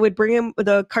 and then they would bring them.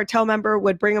 The cartel member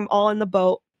would bring them all in the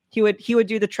boat. He would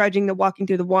do the trudging, the walking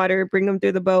through the water, bring them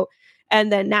through the boat.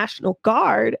 And then National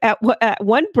Guard at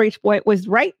one breach point was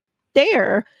right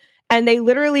there, and they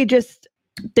literally just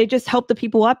they just help the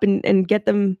people up and get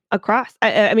them across.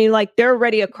 I mean, like they're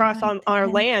already across on our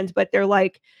land, but they're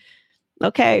like,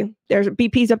 okay, there's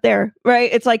BP's up there, right?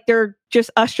 It's like they're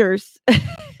just ushers.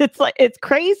 It's like it's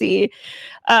crazy.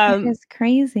 It's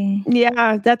crazy.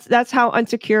 Yeah, that's how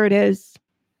unsecure it is.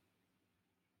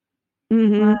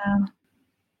 Wow.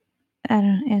 I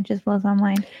don't know. It just blows my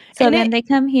mind. So And then they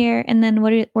come here, and then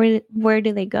where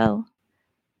do they go?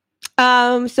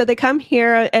 So they come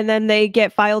here and then they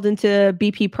get filed into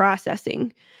BP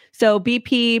processing. So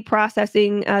BP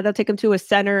processing, they'll take them to a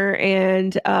center,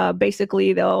 and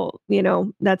basically they'll,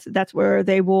 that's where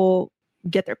they will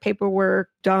get their paperwork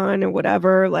done or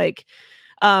whatever. Like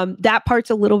that part's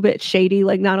a little bit shady.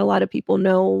 Like not a lot of people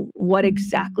know what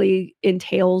exactly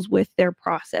entails with their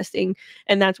processing.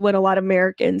 And that's what a lot of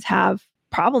Americans have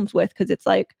problems with, because it's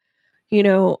like,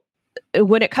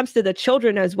 when it comes to the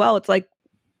children as well, it's like,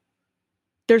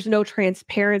 there's no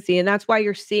transparency. And that's why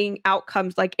you're seeing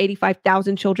outcomes like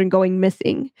 85,000 children going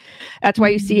missing. That's why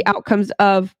you see outcomes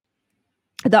of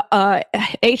the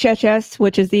HHS,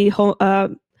 which is the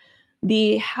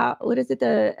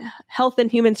Health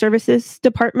and Human Services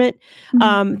Department.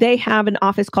 They have an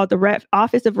office called the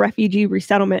Office of Refugee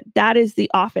Resettlement. That is the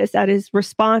office that is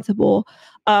responsible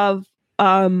of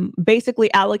basically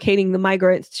allocating the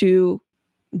migrants to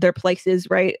their places,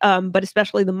 right? But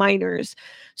especially the minors.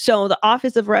 So the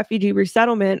Office of Refugee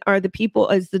Resettlement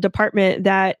is the department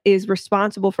that is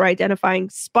responsible for identifying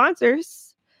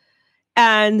sponsors.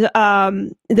 And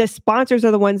the sponsors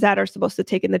are the ones that are supposed to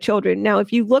take in the children. Now,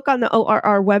 if you look on the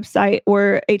ORR website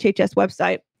or HHS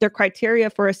website, their criteria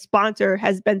for a sponsor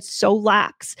has been so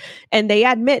lax. And they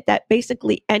admit that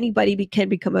basically anybody can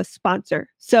become a sponsor.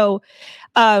 So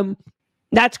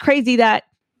that's crazy that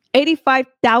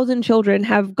 85,000 children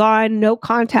have gone no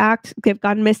contact, they've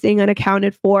gone missing,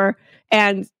 unaccounted for,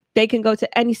 and they can go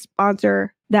to any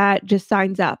sponsor that just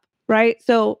signs up, right?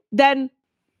 So then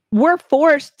we're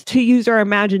forced to use our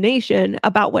imagination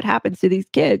about what happens to these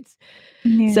kids.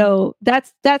 Yeah. So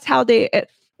that's how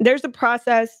there's a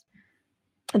process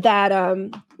that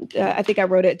I think I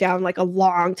wrote it down like a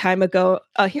long time ago.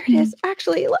 Here it is.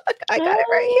 Actually, look, I got it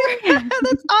right here.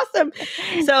 That's awesome.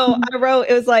 So I wrote,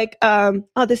 it was like,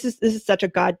 this is such a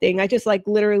God thing. I just like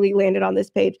literally landed on this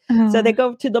page. So they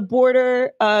go to the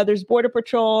border. There's Border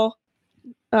Patrol,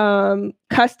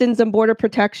 Customs and Border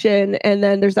Protection, and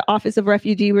then there's the Office of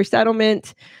Refugee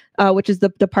Resettlement, which is the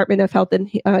Department of Health and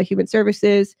Human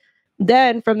Services.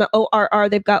 Then from the ORR,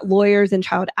 they've got lawyers and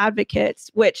child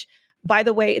advocates, which, by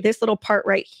the way, this little part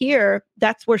right here,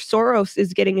 that's where Soros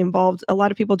is getting involved. A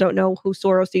lot of people don't know who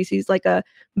Soros is. He's like a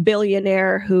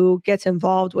billionaire who gets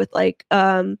involved with like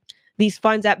these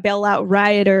funds that bail out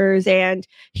rioters, and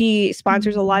he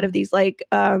sponsors a lot of these like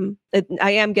I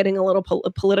am getting a little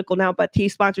political now, but he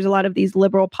sponsors a lot of these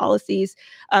liberal policies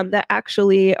that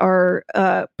actually are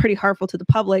pretty harmful to the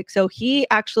public. So he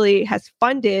actually has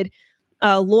funded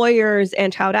lawyers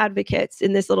and child advocates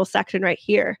in this little section right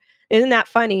here. Isn't that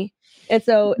funny? And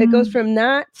so it goes from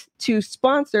that to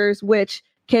sponsors, which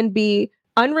can be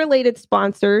unrelated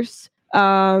sponsors,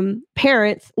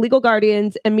 parents, legal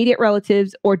guardians, immediate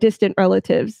relatives, or distant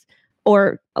relatives,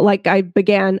 or like I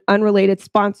began, unrelated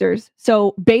sponsors.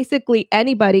 So basically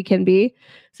anybody can be.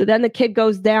 So then the kid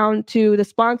goes down to the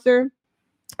sponsor.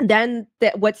 Then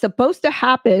what's supposed to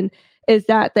happen is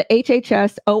that the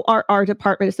HHS ORR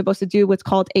department is supposed to do what's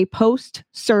called a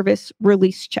post-service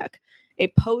release check. A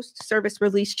post-service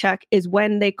release check is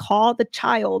when they call the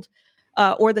child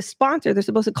or the sponsor. They're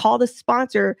supposed to call the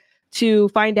sponsor to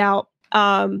find out,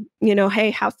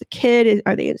 hey, how's the kid?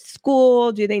 Are they in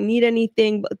school? Do they need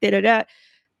anything?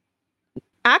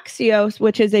 Axios,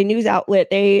 which is a news outlet,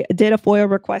 they did a FOIA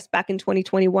request back in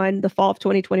 2021, the fall of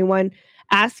 2021,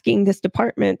 asking this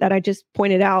department that I just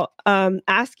pointed out,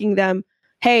 asking them,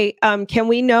 hey, can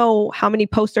we know how many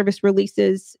post-service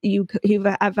releases you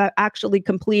have actually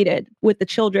completed with the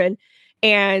children?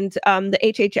 And the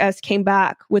HHS came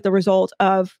back with a result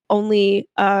of only,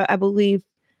 I believe,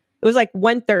 it was like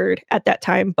 1/3 at that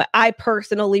time. But I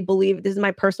personally believe, this is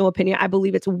my personal opinion, I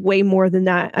believe it's way more than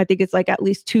that. I think it's like at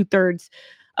least 2/3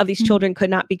 of these children could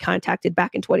not be contacted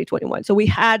back in 2021. So we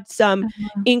had some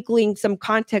inkling, some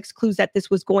context clues that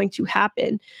this was going to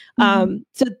happen.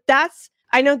 So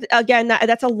I know, again,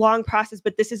 that's a long process,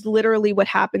 but this is literally what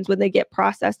happens when they get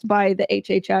processed by the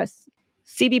HHS,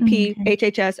 CBP,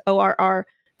 HHS, ORR,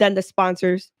 then the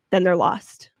sponsors, then they're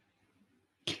lost.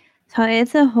 So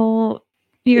it's a whole,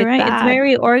 you're right, bad. It's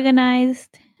very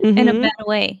organized in a bad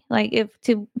way, like if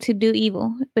to do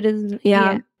evil, but it's,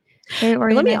 very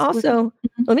organized.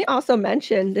 Let me also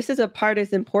mention, this is a part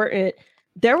is important.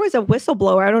 there was a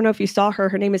whistleblower. I don't know if you saw her.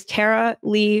 Her name is Tara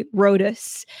Lee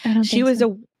Rodas. She was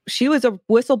a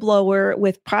whistleblower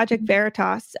with Project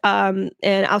Veritas. And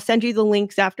I'll send you the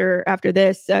links after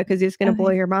this because it's going to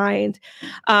blow your mind.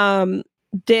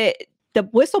 The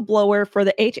whistleblower for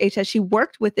the HHS, she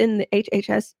worked within the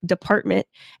HHS department,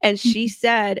 and she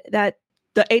said that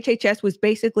the HHS was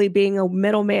basically being a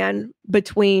middleman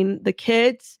between the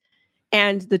kids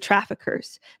and the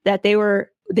traffickers, that they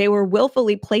were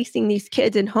willfully placing these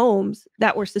kids in homes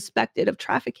that were suspected of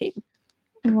trafficking.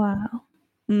 Wow.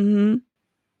 Mm-hmm.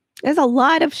 There's a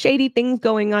lot of shady things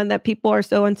going on that people are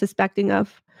so unsuspecting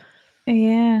of.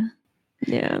 Yeah.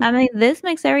 Yeah. I mean, this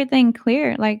makes everything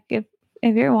clear. Like if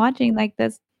you're watching like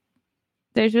this,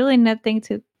 there's really nothing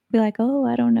to be like, oh,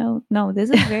 I don't know. No, this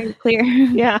is very clear.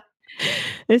 Yeah.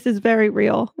 This is very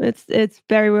real. It's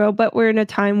very real, but we're in a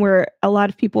time where a lot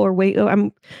of people are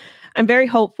I'm very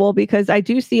hopeful because I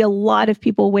do see a lot of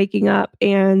people waking up.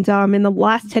 And in the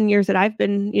last 10 years that I've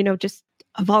been, just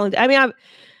a volunteer. I mean,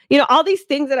 all these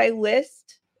things that I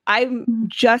list, I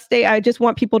just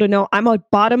want people to know I'm a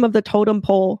bottom of the totem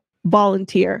pole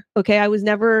volunteer. Okay. I was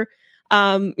never,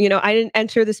 I didn't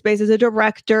enter the space as a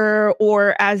director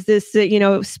or as this,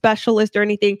 specialist or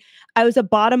anything. I was a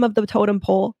bottom of the totem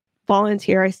pole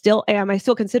volunteer. I still am. I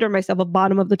still consider myself a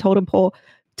bottom of the totem pole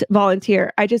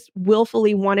volunteer. I just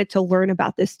willfully wanted to learn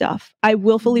about this stuff. I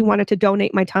willfully wanted to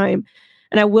donate my time,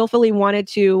 and I willfully wanted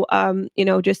to,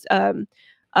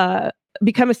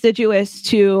 become assiduous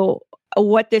to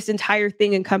what this entire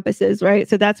thing encompasses, right?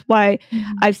 So that's why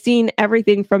I've seen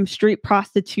everything from street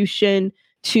prostitution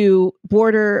to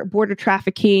border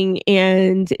trafficking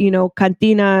and,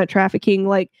 cantina trafficking.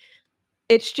 Like,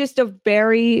 it's just a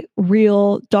very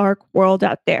real dark world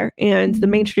out there. And the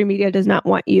mainstream media does not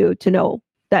want you to know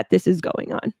that this is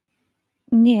going on.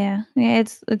 Yeah.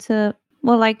 It's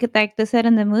like they said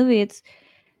in the movie, it's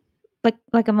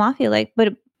like a mafia,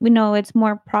 but it's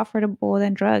more profitable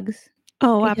than drugs.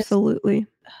 Oh, absolutely.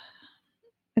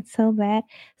 It's so bad.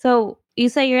 So you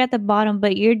say you're at the bottom,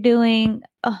 but you're doing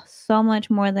so much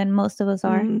more than most of us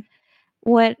are.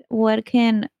 What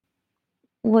can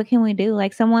we do?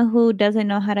 Like someone who doesn't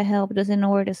know how to help, doesn't know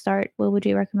where to start, what would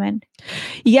you recommend?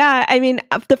 Yeah, I mean,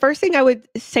 the first thing I would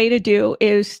say to do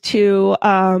is to,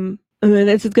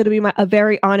 this is going to be a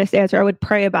very honest answer. I would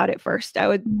pray about it first. I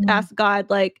would ask God,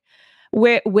 like,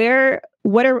 what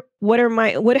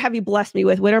have you blessed me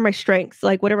with? What are my strengths?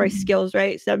 Like, what are my skills,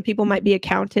 right? Some people might be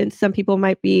accountants. Some people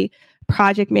might be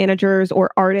project managers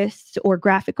or artists or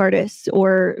graphic artists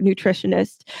or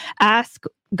nutritionists. Ask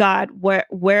God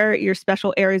where your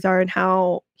special areas are and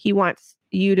how he wants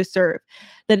you to serve.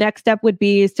 The next step would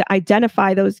be is to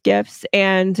identify those gifts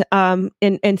and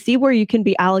see where you can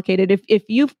be allocated. If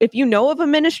you know of a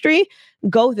ministry,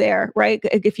 go there, right?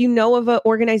 If you know of an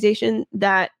organization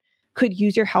that could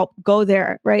use your help, go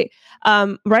there, right?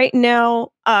 Right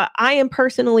now, I am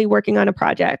personally working on a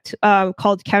project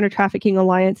called Counter Trafficking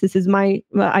Alliance. This is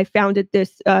I founded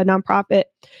this nonprofit.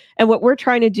 And what we're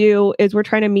trying to do is we're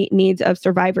trying to meet needs of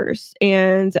survivors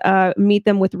and meet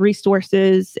them with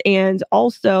resources, and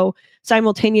also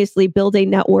simultaneously build a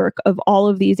network of all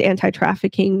of these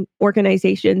anti-trafficking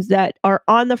organizations that are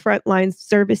on the front lines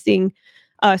servicing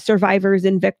survivors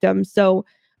and victims. So,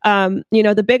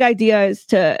 the big idea is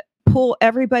to pull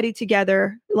everybody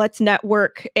together. Let's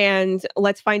network and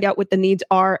let's find out what the needs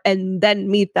are, and then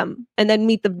meet them, and then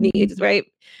meet the needs, right?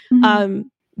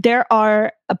 There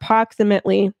are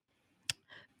approximately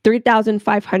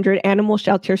 3,500 animal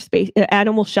shelters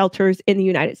in the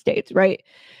United States, right?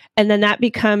 And then that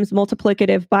becomes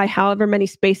multiplicative by however many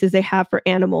spaces they have for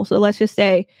animals. So let's just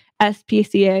say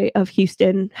SPCA of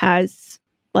Houston has,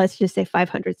 let's just say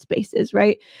 500 spaces,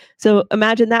 right? So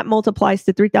imagine that multiplies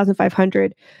to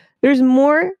 3,500. There's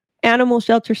more animal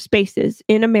shelter spaces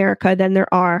in America than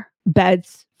there are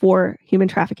beds for human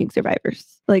trafficking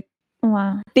survivors. Like,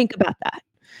 wow. Think about that,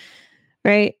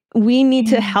 right? We need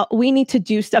to help. We need to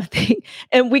do something,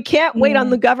 and we can't wait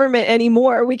on the government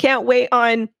anymore. We can't wait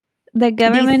on the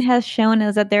government has shown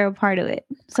us that they're a part of it.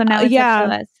 So now it's up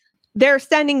to us. They're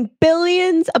sending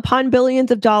billions upon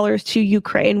billions of dollars to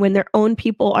Ukraine when their own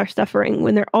people are suffering,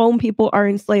 when their own people are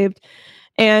enslaved.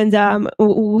 And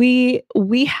we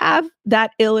have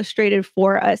that illustrated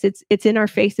for us. It's in our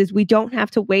faces. We don't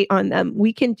have to wait on them.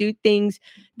 We can do things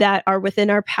that are within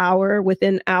our power,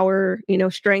 within our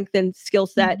strength and skill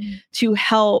set to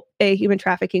help a human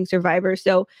trafficking survivor.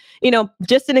 So,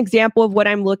 just an example of what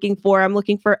I'm looking for. I'm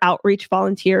looking for outreach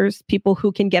volunteers, people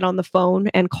who can get on the phone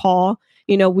and call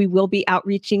we will be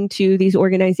outreaching to these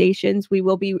organizations. We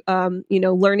will be,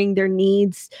 learning their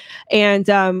needs, and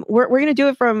we're going to do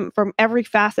it from every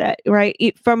facet,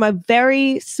 right? From a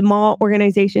very small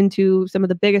organization to some of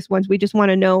the biggest ones. We just want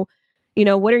to know,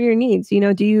 what are your needs? Do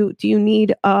you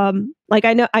need, like,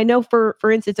 I know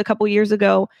for instance, a couple years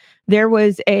ago, there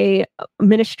was a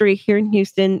ministry here in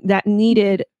Houston that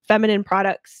needed feminine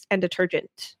products and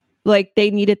detergent. Like, they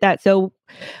needed that. So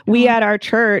we at our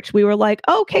church, we were like,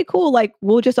 oh, okay, cool. Like,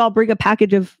 we'll just all bring a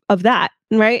package of that.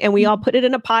 Right. And we all put it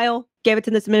in a pile, gave it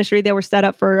to this ministry. They were set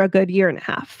up for a good year and a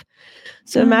half.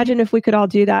 So imagine if we could all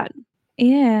do that.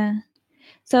 Yeah.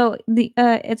 So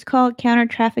it's called Counter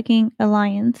Trafficking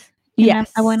Alliance. And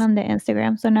Yes. I went on the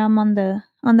Instagram, so now I'm on the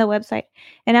website,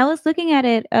 and I was looking at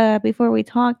it before we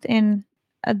talked, and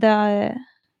the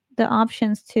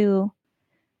options to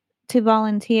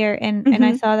volunteer, and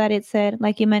I saw that it said,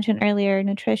 like you mentioned earlier,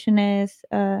 nutritionist,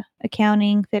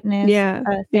 accounting, fitness,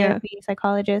 therapy,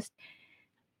 psychologist.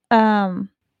 Like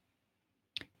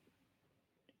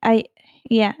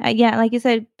you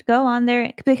said, go on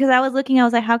there, because I was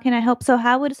like, how can I help? So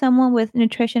how would someone with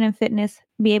nutrition and fitness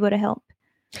be able to help?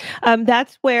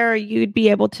 That's where you'd be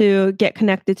able to get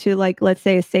connected to, like, let's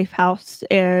say, a safe house,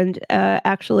 and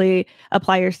actually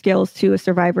apply your skills to a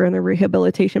survivor in the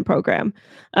rehabilitation program.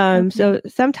 So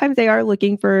sometimes they are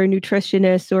looking for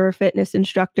nutritionists or fitness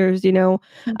instructors,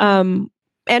 and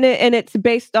it's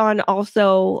based on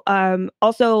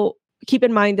also keep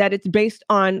in mind that it's based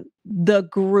on the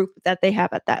group that they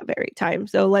have at that very time.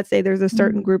 So let's say there's a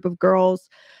certain group of girls,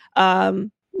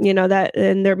 that,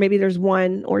 and there's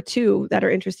one or two that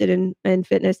are interested in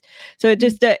fitness. So it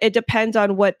just it depends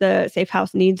on what the safe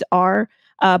house needs are.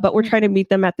 But we're trying to meet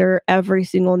them at their every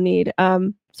single need.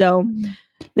 Just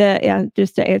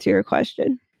to answer your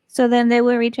question. So then they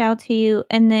will reach out to you,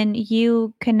 and then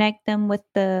you connect them with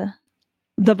the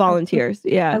volunteers.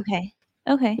 Yeah. Okay.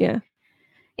 Yeah.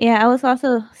 Yeah, I was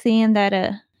also seeing that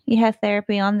you have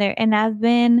therapy on there, and I've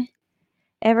been,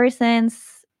 ever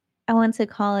since I went to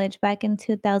college back in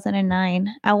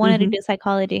 2009, I wanted to do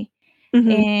psychology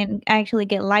and actually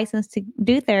get licensed to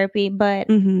do therapy, but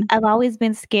I've always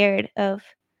been scared of,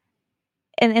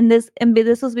 and this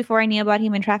was before I knew about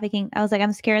human trafficking. I was like,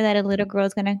 I'm scared that a little girl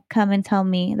is gonna come and tell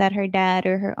me that her dad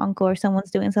or her uncle or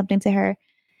someone's doing something to her.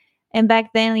 And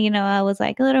back then, I was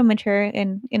like a little mature,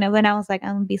 and when I was like,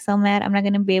 I'm gonna be so mad, I'm not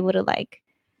gonna be able to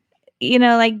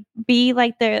be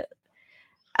like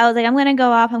I was like, I'm gonna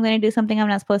go off, I'm gonna do something I'm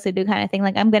not supposed to do, kind of thing.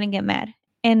 Like, I'm gonna get mad.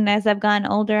 And as I've gotten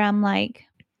older, I'm like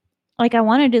I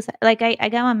want to do, like, I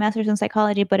got my master's in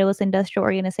psychology, but it was industrial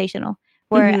organizational,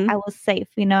 where I was safe.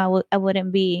 I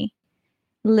wouldn't be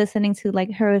listening to like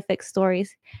horrific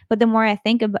stories. But the more I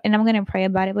think about, and I'm gonna pray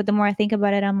about it, but the more I think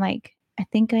about it, I'm like, I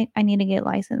think I need to get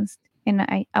licensed, and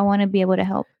I want to be able to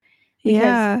help.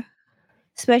 Because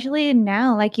especially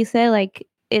now, like you said, like,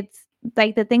 it's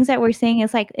like the things that we're seeing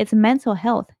is like, it's mental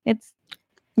health. That's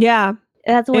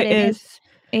what it is.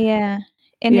 Yeah.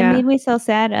 And it made me so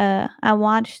sad. I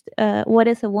watched What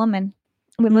Is a Woman,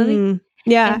 the movie.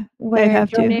 Where I have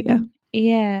Jordan,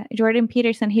 Jordan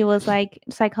Peterson, he was like,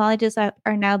 psychologists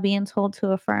are now being told to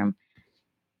affirm.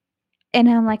 And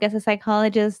I'm like, as a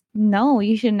psychologist, no,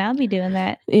 you should not be doing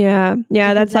that. Yeah.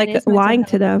 That's like lying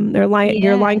to them. They're lying.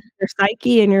 You're lying to their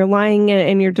psyche, and you're lying,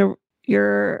 and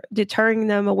you're deterring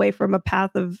them away from a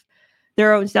path of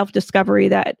their own self-discovery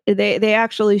that they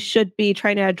actually should be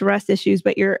trying to address issues,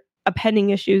 but you're appending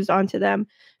issues onto them,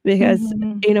 because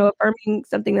affirming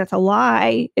something that's a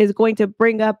lie is going to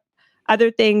bring up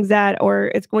other things or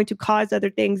it's going to cause other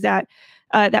things that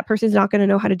that person's not going to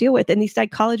know how to deal with. And these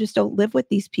psychologists don't live with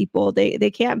these people.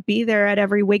 They can't be there at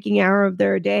every waking hour of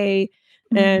their day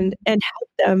and help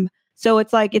them. So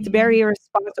it's like, it's very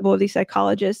irresponsible of these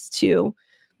psychologists to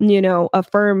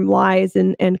affirm lies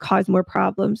and cause more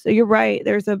problems. So you're right.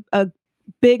 There's a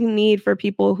big need for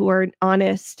people who are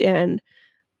honest and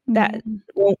that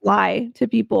won't lie to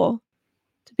people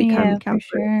to become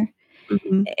counselors. For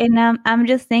sure. And I'm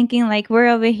just thinking, like, we're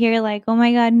over here like, oh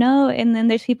my God, no. And then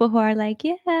there's people who are like,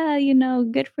 yeah,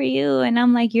 good for you. And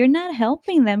I'm like, you're not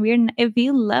helping them. If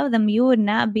you love them, you would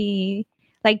not be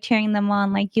like cheering them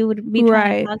on. Like, you would be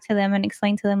trying to talk to them and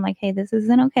explain to them, like, hey, this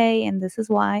isn't okay, and this is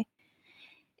why.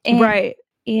 And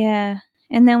yeah.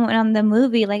 And then on the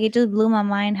movie, like, it just blew my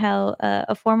mind how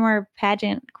a former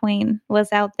pageant queen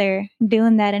was out there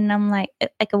doing that. And I'm like,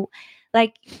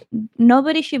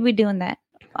 nobody should be doing that.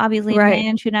 Obviously, a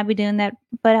man should not be doing that.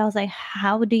 But I was like,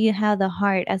 how do you have the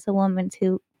heart as a woman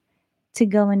to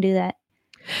go and do that?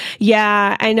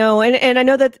 Yeah, I know. And I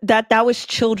know that was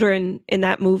children in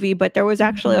that movie, but there was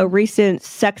actually a recent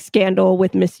sex scandal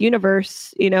with Miss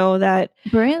Universe, that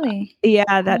Really? yeah,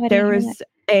 Oh, that I didn't there hear that. was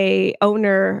a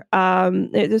owner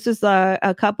this was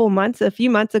a few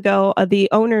months ago, the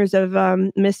owners of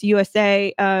Miss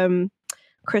USA,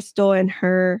 Crystal and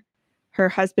her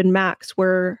husband Max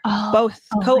were Oh, both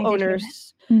I did hear that.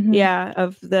 co-owners, Mhm. yeah,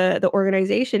 of the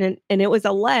organization, and it was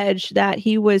alleged that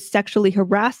he was sexually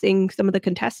harassing some of the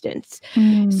contestants.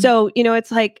 Mm. So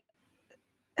it's like,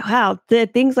 wow, the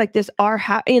things like this are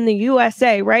in the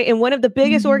USA, right? And one of the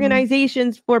biggest Mhm.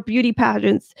 organizations for beauty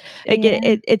pageants. Yeah.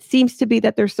 It seems to be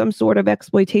that there's some sort of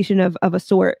exploitation of a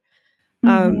sort.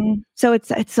 Mhm. So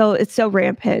it's so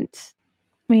rampant.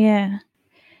 Yeah.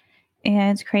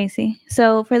 Yeah, it's crazy.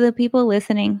 So for the people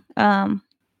listening,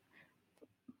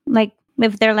 like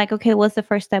if they're like, okay, what's the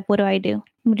first step? What do I do?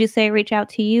 Would you say reach out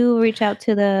to you, reach out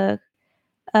to the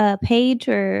page,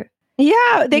 or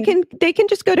Yeah, they what? can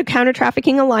just go to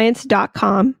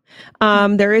countertraffickingalliance.com.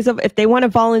 There is if they want to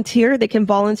volunteer, they can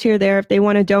volunteer there. If they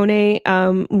want to donate,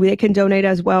 they can donate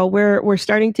as well. We're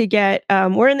starting to get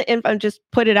we're in the just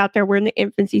put it out there. We're in the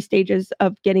infancy stages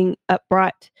of getting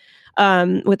brought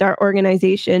with our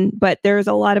organization, but there's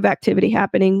a lot of activity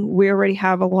happening. We already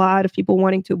have a lot of people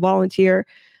wanting to volunteer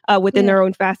within Yeah. their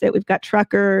own facet. We've got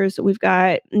truckers, we've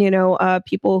got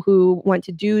people who want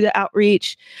to do the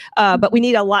outreach, but we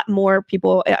need a lot more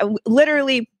people.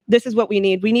 Literally, this is what we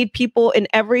need. We need people in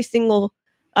every single,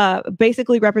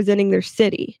 basically representing their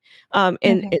city, and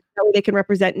Okay. that way they can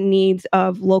represent needs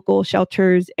of local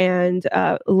shelters and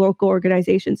local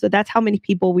organizations. So that's how many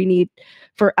people we need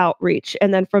for outreach.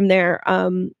 And then from there,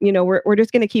 we're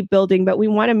just going to keep building, but we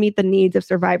want to meet the needs of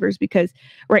survivors, because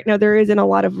right now there isn't a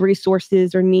lot of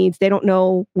resources or needs. They don't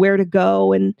know where to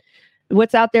go, and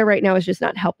what's out there right now is just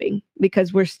not helping,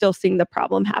 because we're still seeing the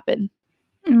problem happen.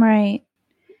 Right.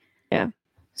 Yeah.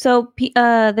 So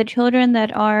the children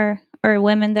that are, or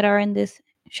women that are in these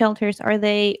shelters, were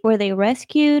they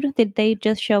rescued? Did they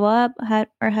just show up? How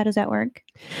does that work?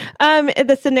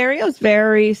 The scenarios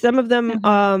vary. Some of them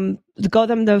Mhm. go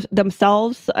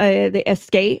themselves, they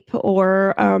escape,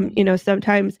 or Mhm.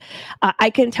 sometimes I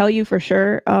can tell you for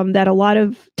sure that a lot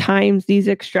of times these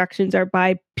extractions are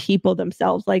by people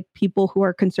themselves, like people who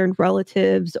are concerned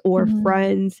relatives or Mhm.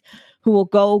 friends who will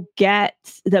go get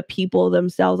the people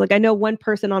themselves. Like I know one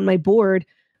person on my board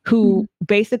who Mhm.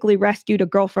 basically rescued a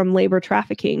girl from labor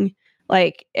trafficking,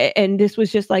 like, and this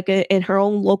was just like in her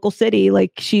own local city.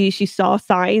 Like she saw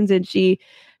signs and she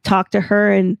talked to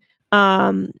her, and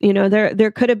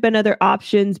there could have been other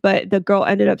options, but the girl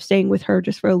ended up staying with her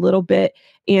just for a little bit,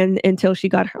 and until she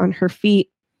got on her feet.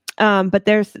 But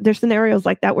there's scenarios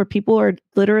like that where people are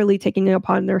literally taking it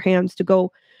upon their hands to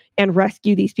go and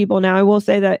rescue these people. Now I will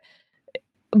say that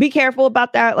be careful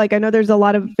about that. Like I know there's a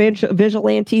lot of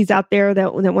vigilantes out there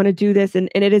that want to do this, and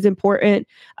it is important.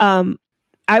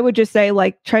 I would just say,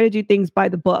 like, try to do things by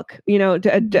the book.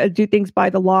 Do things by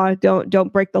the law.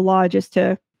 Don't break the law just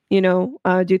to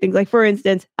do things. Like for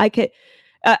instance, I could.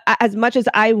 As much as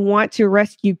I want to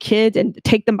rescue kids and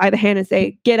take them by the hand and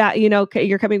say, "Get out," okay,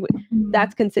 you're coming. Mhm.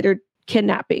 That's considered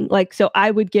kidnapping. Like, so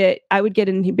I would get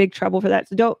in big trouble for that.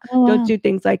 So Oh don't wow. do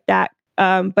things like that.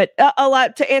 But a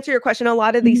lot to answer your question, a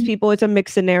lot of these Mhm. people, it's a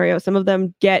mixed scenario. Some of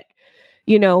them get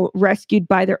rescued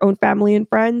by their own family and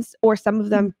friends, or some of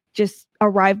them just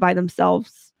arrive by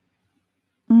themselves.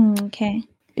 Okay.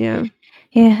 Yeah.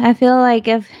 Yeah, I feel like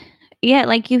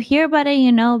like you hear about it,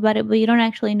 you know about it, but you don't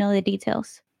actually know the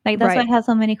details. Like that's why Right. I have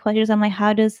so many questions. I'm like,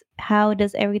 how does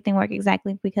everything work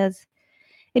exactly? Because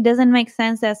it doesn't make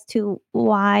sense as to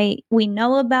why we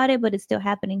know about it, but it's still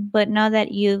happening. But now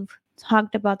that you've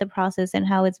talked about the process and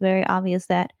how it's very obvious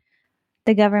that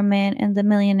the government and the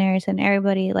millionaires and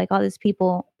everybody, like all these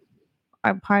people,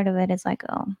 are part of it, it's like,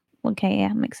 oh, okay,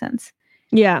 yeah, makes sense.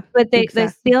 Yeah, But there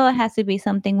exactly. still has to be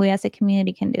something we as a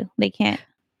community can do. They can't.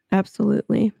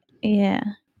 Absolutely. Yeah.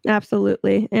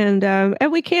 Absolutely. And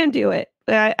we can do it.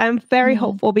 I'm very Yeah.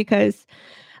 hopeful, because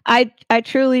I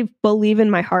truly believe in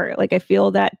my heart. Like I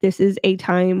feel that this is a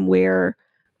time where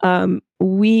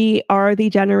we are the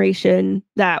generation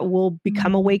that will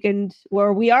become Mhm. awakened,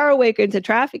 where we are awakened to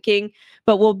trafficking,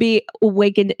 but we'll be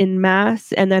awakened in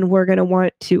mass. And then we're going to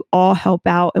want to all help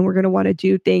out, and we're going to want to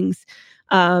do things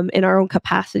in our own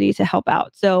capacity to help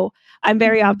out. So I'm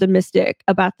very Mhm. optimistic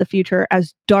about the future,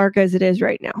 as dark as it is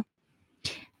right now.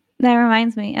 That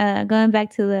reminds me, going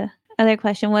back to the other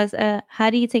question was, how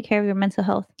do you take care of your mental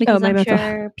health? Oh, Because my I'm mental.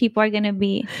 sure people are gonna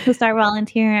be who start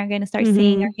volunteering are gonna start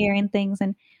seeing or Hmm. hearing things,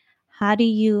 and how do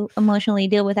you emotionally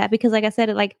deal with that? Because like I said,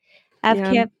 like I've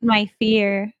Yeah. kept my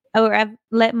fear or I've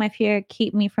let my fear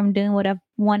keep me from doing what I've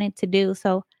wanted to do.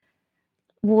 So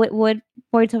what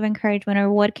words of encouragement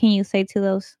or what can you say to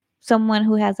those someone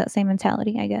who has that same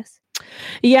mentality, I guess?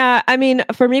 Yeah, I mean,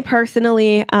 for me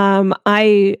personally,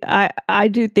 I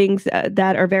do things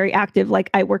that are very active.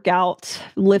 Like I work out,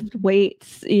 lift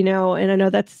weights, and I know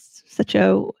that's such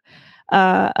a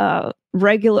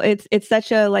regular. It's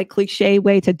such a like cliche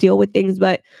way to deal with things,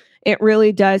 but it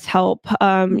really does help.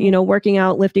 Working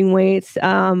out, lifting weights.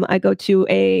 I go to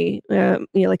a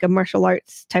like a martial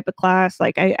arts type of class.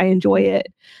 Like I enjoy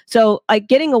it. So like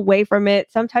getting away from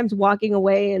it, sometimes walking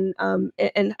away, and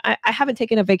I haven't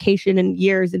taken a vacation in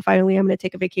years, and finally I'm going to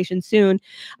take a vacation soon.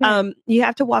 You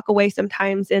have to walk away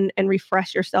sometimes and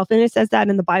refresh yourself, and it says that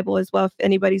in the Bible as well. If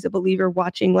anybody's a believer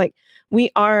watching, like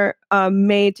we are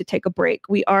made to take a break.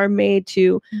 We are made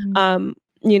to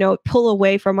pull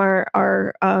away from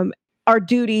our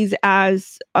duties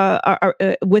as our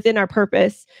within our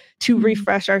purpose to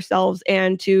refresh ourselves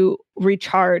and to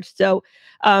recharge. So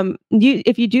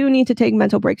if you do need to take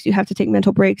mental breaks, you have to take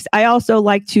mental breaks. I also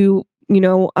like to,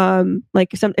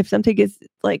 like if something is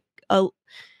like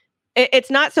it's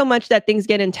not so much that things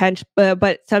get intense,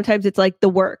 but sometimes it's like the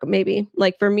work, maybe.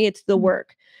 Like for me, it's the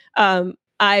work.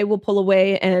 I will pull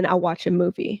away and I'll watch a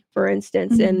movie, for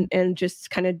instance, and just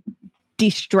kind of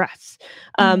de-stress.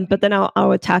 But then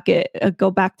I'll attack it,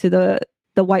 go back to the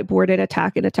whiteboard and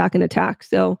attack.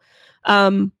 So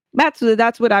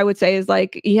that's what I would say is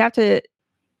like you have to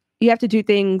do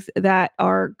things that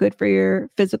are good for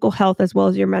your physical health as well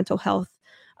as your mental health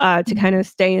to kind of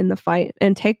stay in the fight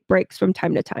and take breaks from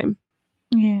time to time.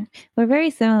 Yeah, we're very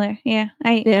similar. Yeah,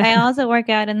 I also work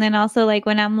out, and then also like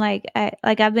when I'm like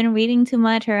I've been reading too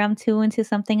much or I'm too into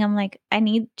something, I'm like I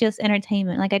need just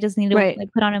entertainment. Like I just need to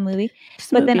like put on a movie.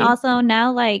 But then also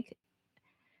now like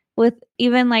with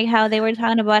even like how they were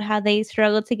talking about how they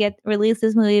struggled to get release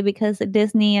this movie because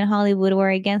Disney and Hollywood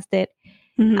were against it.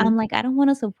 I'm like, I don't want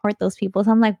to support those people.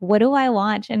 So I'm like, what do I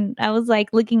watch? And I was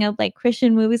like looking up like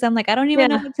Christian movies. I'm like, I don't even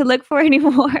know what to look for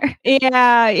anymore.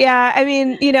 Yeah. I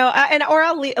mean, or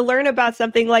I'll learn about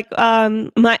something like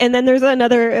and then there's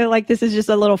another like this is just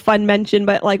a little fun mention,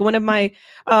 but like one of my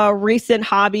recent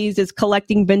hobbies is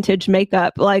collecting vintage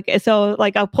makeup. Like so,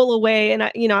 like I'll pull away, and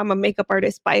I'm a makeup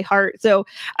artist by heart, so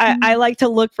I like to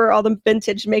look for all the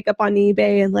vintage makeup on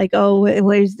eBay and like, oh,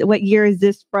 what year is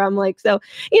this from? Like so,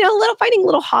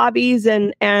 finding little hobbies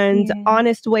and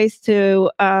honest ways to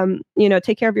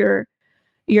take care of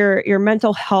your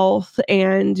mental health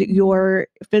and your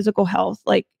physical health.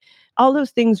 Like all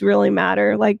those things really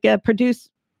matter. Like produce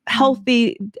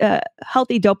healthy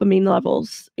dopamine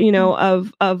levels,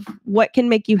 of what can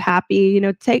make you happy.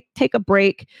 Take a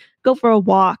break, go for a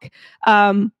walk.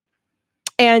 I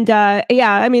mean,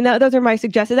 those are my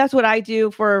suggestions. That's what I do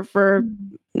for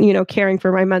caring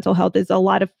for my mental health is a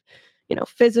lot of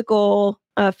physical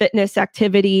fitness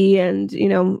activity, and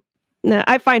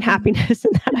I find happiness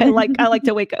in that. I like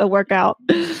to work out.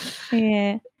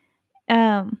 Yeah.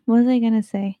 What was I gonna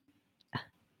say?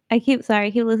 I keep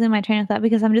losing my train of thought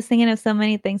because I'm just thinking of so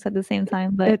many things at the same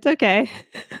time. But it's okay.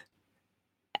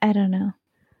 I don't know.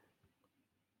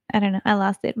 I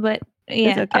lost it. But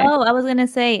yeah. Okay. Oh, I was gonna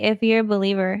say if you're a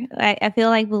believer, I feel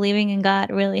like believing in God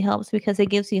really helps because it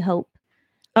gives you hope.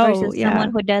 Versus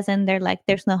someone who doesn't, they're like,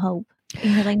 there's no hope.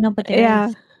 And you're like, no, but there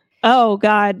is. Oh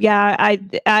God. Yeah. I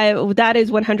that is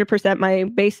 100% my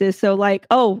basis. So like,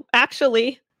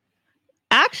 actually,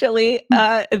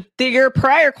 your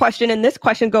prior question and this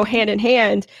question go hand in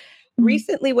hand.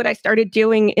 Recently, what I started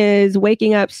doing is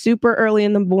waking up super early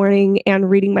in the morning and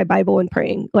reading my Bible and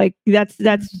praying. Like that's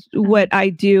what I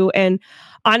do. And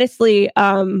honestly,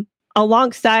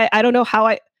 alongside, I don't know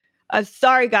how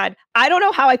sorry, God, I don't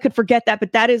know how I could forget that,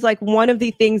 but that is like one of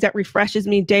the things that refreshes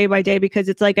me day by day, because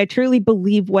it's like, I truly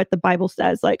believe what the Bible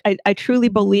says. Like I truly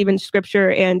believe in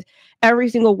scripture and every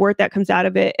single word that comes out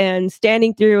of it, and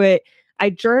standing through it. I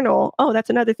journal. Oh, that's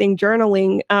another thing.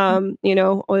 Journaling.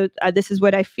 This is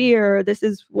what I fear. This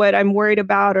is what I'm worried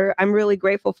about, or I'm really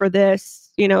grateful for this.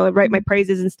 Write my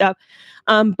praises and stuff.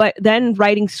 But then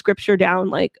writing scripture down,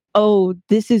 like, oh,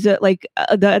 this is the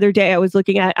other day I was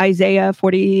looking at Isaiah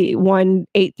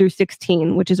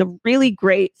 41:8-16, which is a really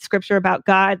great scripture about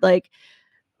God, like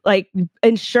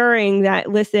ensuring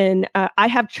that, listen, I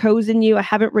have chosen you. I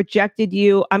haven't rejected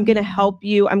you. I'm going to help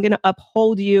you. I'm going to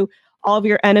uphold you. All of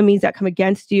your enemies that come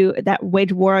against you, that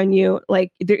wage war on you,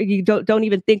 like you don't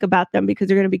even think about them because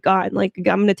they're going to be gone. Like I'm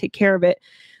going to take care of it.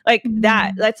 Like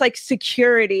that's like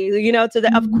security, so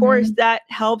that of course that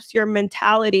helps your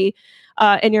mentality.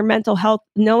 and your mental health,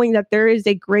 knowing that there is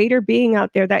a greater being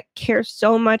out there that cares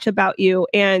so much about you.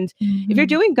 And if you're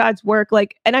doing God's work,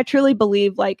 like, and I truly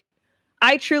believe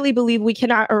we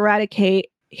cannot eradicate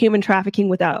human trafficking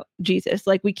without Jesus.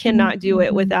 Like, we cannot do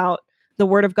it without the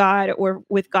word of God or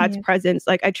with God's presence.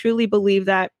 Like, I truly believe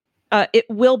that it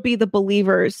will be the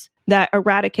believers that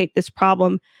eradicate this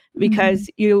problem, because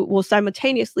you will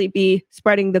simultaneously be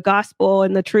spreading the gospel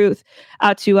and the truth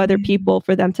out to other people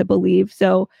for them to believe.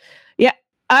 So yeah,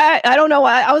 I don't know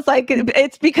why. I was like,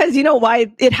 it's because, you know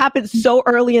why, it happens so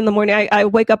early in the morning. I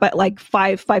wake up at like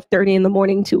 5:30 in the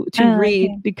morning to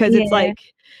read, because it's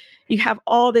like, you have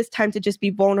all this time to just be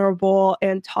vulnerable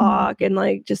and talk and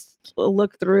like just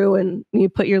look through, and you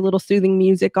put your little soothing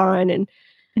music on, and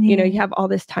you know, you have all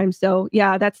this time. So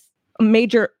yeah, that's a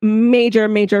major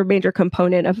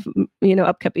component of, you know,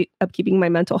 upkeeping my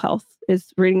mental health,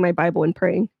 is reading my Bible and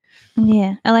praying.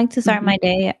 Yeah, I like to start my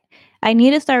day. I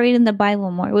need to start reading the Bible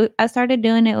more. I started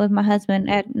doing it with my husband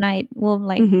at night. Well,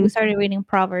 like we started reading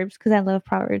Proverbs, because I love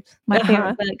Proverbs, my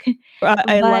favorite book.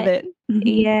 I love it.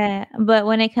 Yeah, but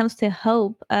when it comes to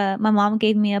hope, my mom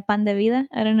gave me a pan de vida.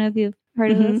 I don't know if you've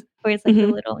heard of this, where it's like the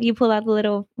little, you pull out the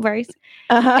little verse.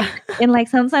 And like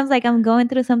sometimes, like I'm going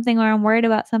through something or I'm worried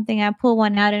about something, I pull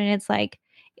one out and it's like,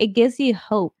 it gives you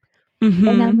hope.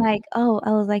 And I'm like, oh,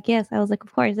 I was like, yes. I was like,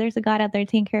 of course, there's a God out there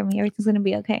taking care of me. Everything's going to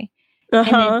be okay.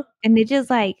 And it just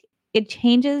like, it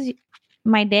changes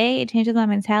my day. It changes my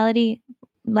mentality.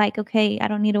 Like, okay, I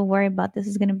don't need to worry about this.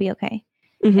 It's going to be okay.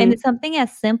 And it's something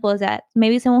as simple as that.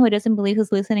 Maybe someone who doesn't believe,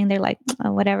 who's listening, they're like,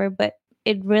 oh, whatever. But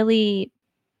it really,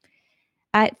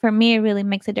 for me, it really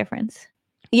makes a difference.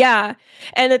 Yeah.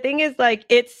 And the thing is, like,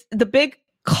 it's the big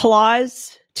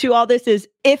clause to all this is,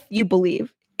 if you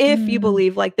believe. If you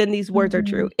believe, like, then these words are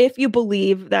true. If you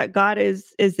believe that God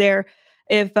is there,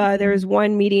 if there is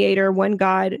one mediator, one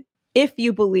God, if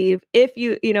you believe, if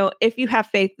you have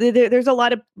faith. There's a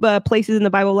lot of places in the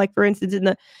Bible, like for instance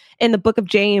in the book of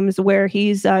James, where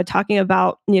he's talking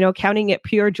about, you know, counting it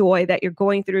pure joy that you're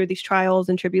going through these trials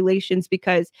and tribulations,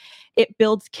 because it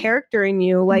builds character in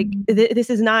you. Like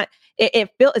this is not. It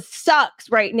sucks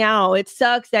right now. It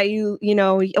sucks that you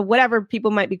know, whatever people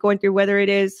might be going through, whether it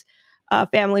is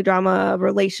family drama,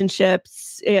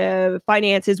 relationships,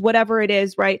 finances, whatever it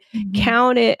is, right?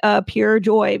 Count it pure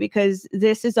joy, because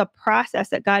this is a process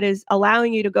that God is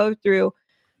allowing you to go through.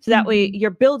 So that way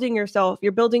you're building yourself,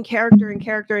 you're building character and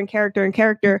character and character and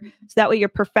character. So that way you're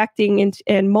perfecting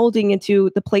and molding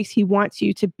into the place he wants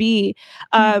you to be.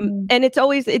 And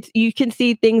you can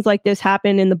see things like this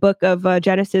happen in the book of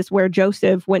Genesis, where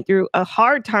Joseph went through a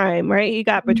hard time, right? He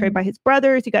got betrayed by his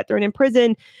brothers. He got thrown in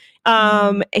prison.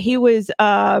 He was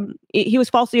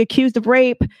falsely accused of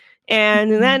rape.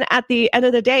 And then at the end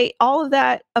of the day, all of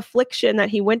that affliction that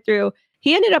he went through,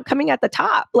 he ended up coming at the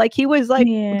top. Like he was like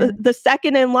the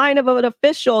second in line of an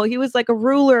official. He was like a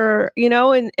ruler, you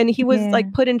know, and he was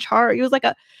like put in charge. He was like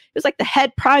the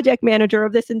head project manager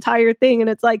of this entire thing. And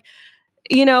it's like,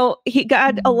 you know,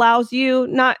 God allows you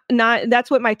not,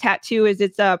 that's what my tattoo is.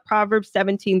 It's Proverbs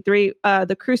 17:3,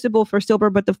 the crucible for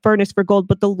silver, but the furnace for gold,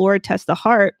 but the Lord tests the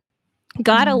heart.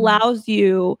 God allows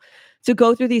you to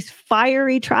go through these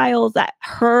fiery trials that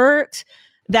hurt,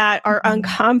 that are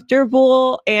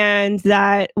uncomfortable, and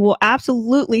that will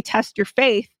absolutely test your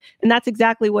faith. And that's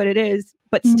exactly what it is.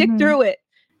 But stick through it.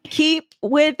 Keep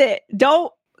with it.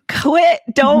 Don't quit.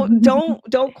 Don't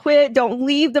quit. Don't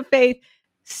leave the faith.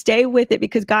 Stay with it,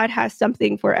 because God has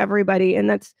something for everybody. And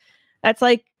that's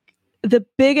like the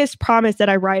biggest promise that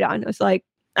I write on. It's like,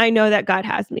 I know that God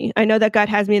has me. I know that God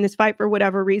has me in this fight for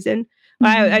whatever reason.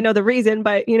 I know the reason,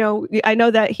 but you know, I know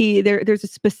that there's a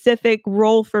specific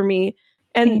role for me.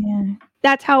 And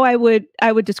that's how I would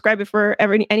describe it for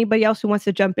anybody else who wants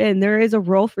to jump in. There is a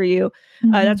role for you.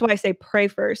 That's why I say pray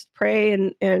first. Pray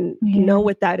and know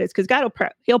what that is, because God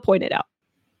he'll point it out.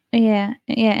 Yeah.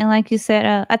 And like you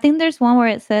said, I think there's one where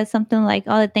it says something like,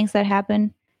 all the things that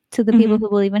happen to the people who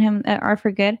believe in him are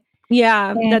for good. Yeah,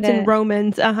 and that's in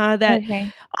Romans.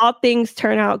 That all things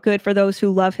turn out good for those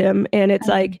who love him. And it's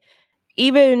like,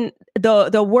 even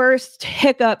the worst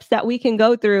hiccups that we can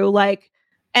go through, like,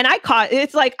 and I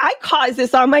caused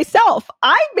this on myself.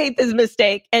 I made this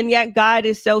mistake. And yet God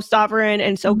is so sovereign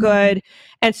and so good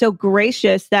and so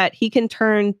gracious that he can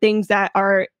turn things that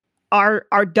are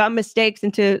dumb mistakes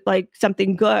into like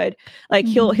something good. Like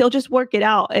he'll just work it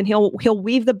out, and he'll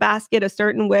weave the basket a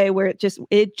certain way where it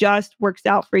just works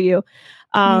out for you.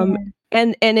 And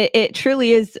it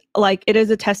truly is like, it is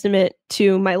a testament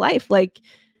to my life. Like,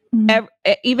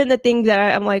 even the things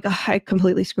that I'm like, I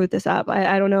completely screwed this up.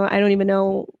 I don't know. I don't even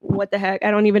know what the heck.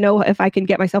 I don't even know if I can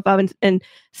get myself out. And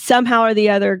somehow or the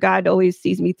other, God always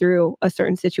sees me through a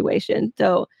certain situation.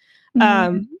 So,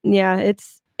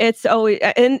 it's always,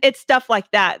 and it's stuff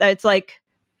like that. It's like,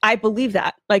 I believe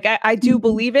that. Like, I do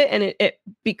believe it, and it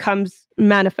becomes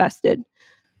manifested.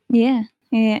 Yeah.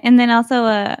 Yeah. And then also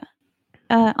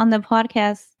on the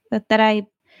podcast that I,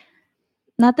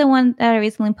 not the one that I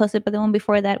recently posted, but the one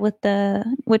before that with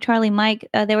Charlie Mike,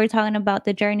 they were talking about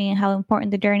the journey and how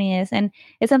important the journey is. And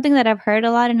it's something that I've heard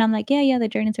a lot, and I'm like, yeah, the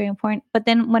journey is very important. But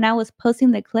then when I was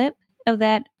posting the clip of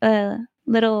that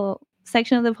little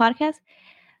section of the podcast,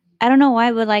 I don't know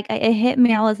why, but like it hit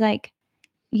me. I was like,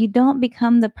 you don't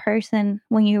become the person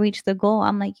when you reach the goal.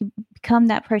 I'm like, you become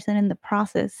that person in the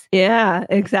process. Yeah,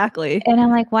 exactly. And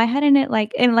I'm like, why hadn't it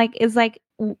it's like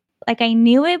I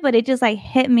knew it, but it just like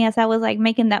hit me as I was like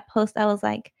making that post. I was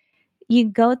like, you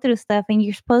go through stuff and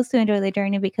you're supposed to enjoy the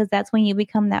journey, because that's when you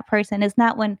become that person. It's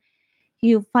not when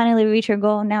you finally reach your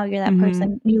goal. Now you're that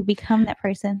person. You become that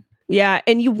person. Yeah.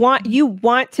 And you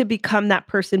want to become that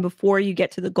person before you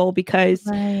get to the goal, because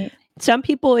some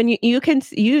people, and you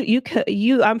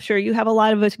I'm sure you have a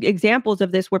lot of examples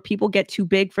of this, where people get too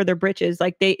big for their britches.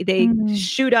 Like they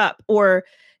shoot up, or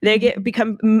they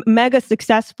become mega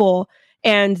successful,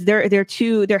 and their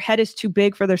head is too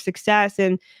big for their success.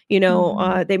 And,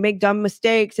 they make dumb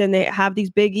mistakes, and they have these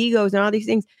big egos and all these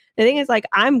things. The thing is, like,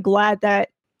 I'm glad that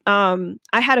I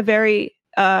had a very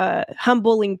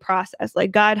humbling process.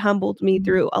 Like, God humbled me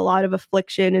through a lot of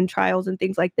affliction and trials and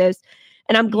things like this.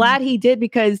 And I'm glad he did,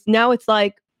 because now it's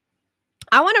like,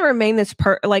 I want to remain this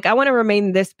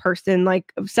person,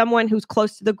 like someone who's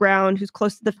close to the ground, who's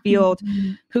close to the field,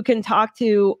 who can talk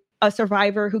to a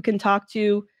survivor, who can talk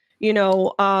to,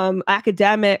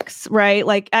 academics, right?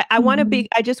 Like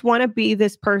I just want to be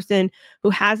this person who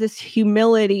has this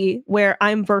humility, where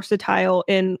I'm versatile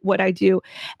in what I do,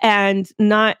 and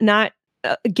not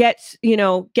get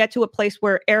to a place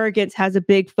where arrogance has a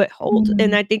big foothold.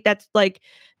 And I think that's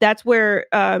where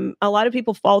a lot of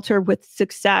people falter with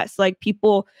success. Like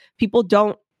people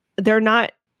they're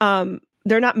not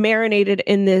marinated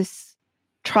in this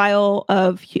trial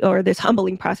or this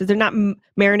humbling process. They're not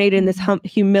marinated in this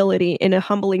humility, in a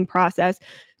humbling process.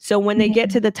 So when they get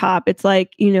to the top, it's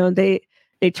like, they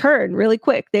turn really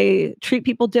quick. They treat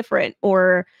people different,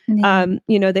 or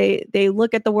they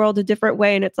look at the world a different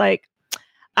way. And it's like,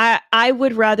 I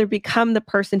would rather become the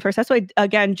person first. That's why,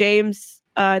 again, James,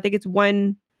 I think it's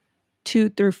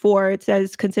 1-2-4. It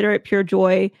says, "Consider it pure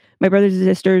joy, my brothers and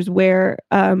sisters, where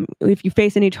if you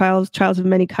face any trials of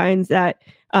many kinds, that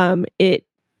it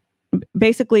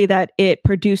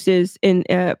produces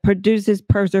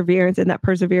perseverance, and that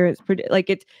perseverance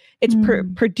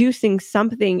producing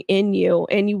something in you,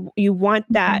 and you want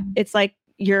that. It's like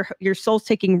your soul's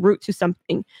taking root to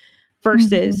something.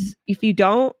 Versus if you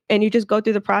don't, and you just go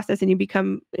through the process and you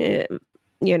become,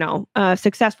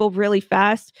 successful really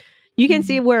fast, you can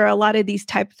see where a lot of these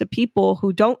types of people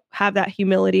who don't have that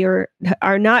humility, or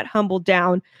are not humbled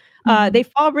down, they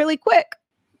fall really quick.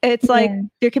 It's like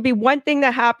there could be one thing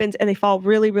that happens and they fall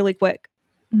really, really quick.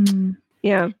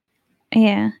 Yeah.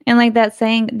 Yeah. And like that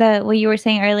saying, that what you were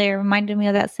saying earlier reminded me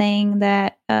of that saying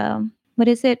that, what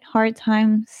is it? Hard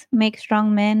times make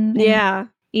strong men. Yeah.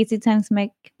 Easy times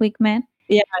make weak men.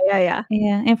 Yeah.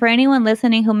 Yeah. And for anyone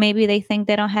listening who maybe they think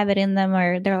they don't have it in them,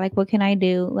 or they're like, what can I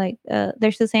do? Like,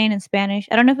 there's a saying in Spanish.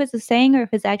 I don't know if it's a saying or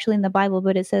if it's actually in the Bible,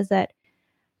 but it says that,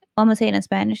 I'm going to say it in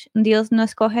Spanish. Dios no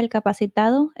escoge el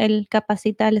capacitado, él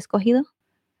capacita al escogido.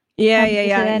 Yeah. Say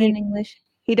that in English.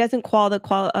 He doesn't call the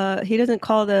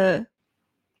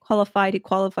qualified, he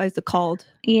qualifies the called.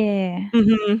 Yeah.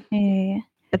 Yeah.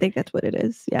 I think that's what it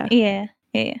is. Yeah. Yeah.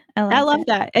 I love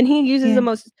that. And he uses the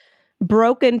most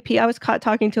broken I was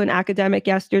talking to an academic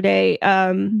yesterday,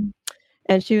 and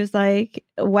she was like,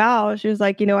 wow. She was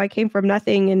like, I came from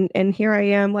nothing, and here I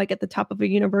am, like at the top of a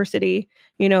university,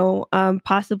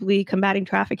 possibly combating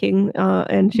trafficking.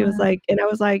 And she was like, and I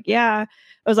was like, yeah.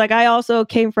 I was like, I also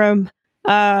came from,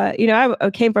 I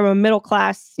came from a middle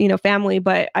class, family,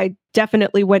 but I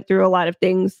definitely went through a lot of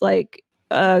things, like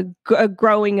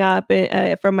growing up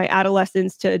from my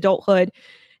adolescence to adulthood.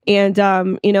 And,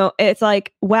 it's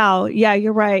like, wow, yeah,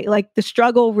 you're right. Like the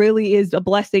struggle really is a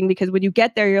blessing, because when you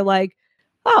get there, you're like,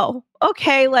 oh,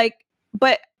 okay. Like,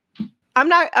 but I'm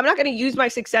not going to use my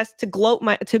success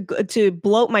to to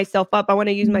bloat myself up. I want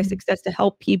to use my success to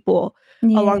help people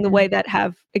along the way that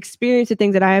have experienced the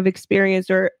things that I have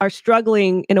experienced, or are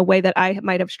struggling in a way that I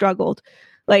might have struggled.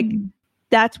 Like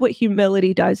that's what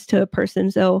humility does to a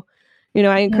person. So,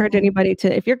 I encourage anybody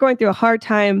to, if you're going through a hard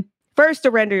time, first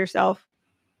surrender yourself.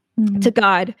 to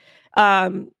God.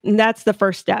 That's the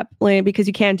first step, because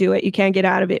you can't do it. You can't get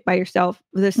out of it by yourself.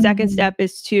 The second step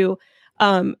is to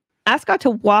ask God to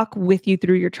walk with you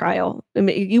through your trial. I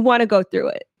mean, you want to go through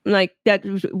it. Like that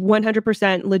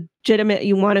 100% legitimate.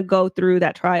 You want to go through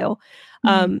that trial.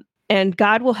 And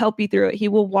God will help you through it. He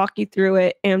will walk you through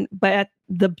it. But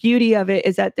the beauty of it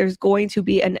is that there's going to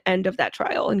be an end of that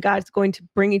trial, and God's going to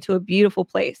bring you to a beautiful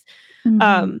place.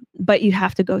 But you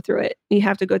have to go through it. You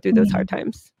have to go through those hard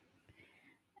times.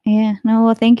 Yeah. No,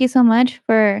 well, thank you so much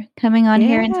for coming on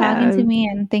here and talking to me.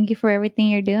 And thank you for everything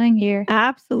you're doing here.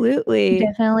 Absolutely.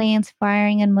 Definitely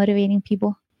inspiring and motivating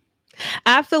people.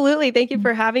 Absolutely. Thank you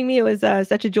for having me. It was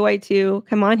such a joy to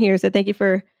come on here. So thank you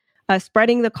for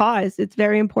spreading the cause. It's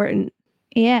very important.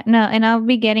 Yeah. No, and I'll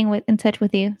be getting in touch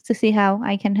with you to see how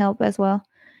I can help as well.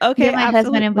 Okay. Get my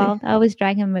husband involved. I always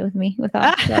drag him with me with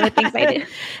all the other things I do.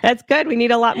 That's good. We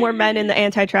need a lot more men in the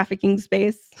anti-trafficking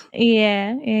space.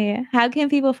 Yeah. How can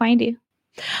people find you?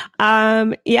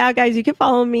 Yeah, guys, you can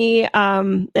follow me.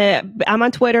 I'm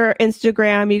on Twitter,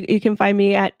 Instagram. You can find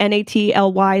me at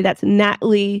NATLY. That's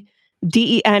Natalie,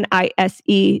 DENISE,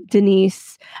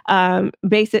 Denise.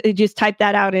 Basically, just type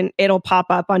that out and it'll pop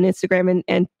up on Instagram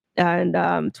and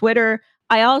Twitter.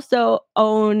 I also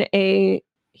own a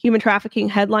human trafficking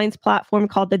headlines platform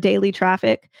called The Daily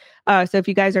Traffic. So if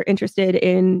you guys are interested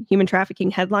in human trafficking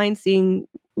headlines, seeing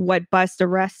what bust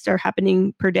arrests are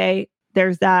happening per day,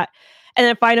 there's that. And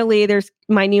then finally, there's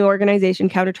my new organization,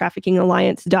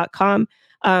 countertraffickingalliance.com.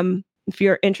 If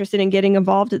you're interested in getting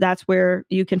involved, that's where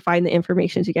you can find the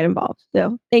information to get involved.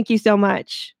 So thank you so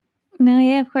much. No,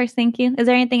 yeah, of course. Thank you. Is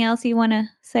there anything else you want to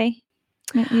say?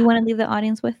 You want to leave the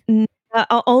audience with?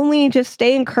 I'll only just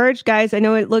stay encouraged, guys. I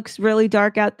know it looks really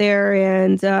dark out there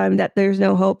and that there's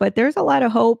no hope, but there's a lot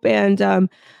of hope. And, a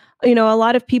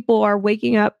lot of people are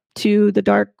waking up to the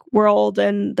dark world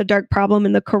and the dark problem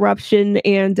and the corruption.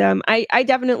 And I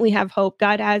definitely have hope.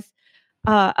 God has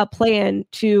a plan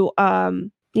to,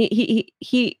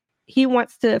 he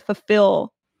wants to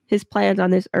fulfill his plans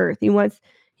on this earth. He wants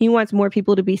more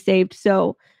people to be saved.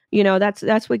 So,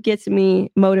 that's what gets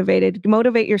me motivated.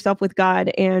 Motivate yourself with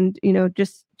God and,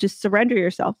 just surrender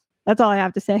yourself. That's all I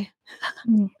have to say.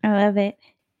 I love it.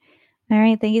 All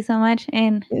right. Thank you so much.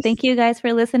 And thank you guys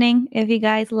for listening. If you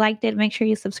guys liked it, make sure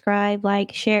you subscribe,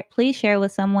 like, share, please share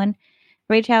with someone.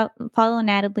 Reach out, follow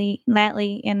Natalie.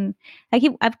 And I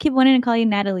keep wanting to call you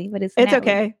Natalie, but it's Natalie.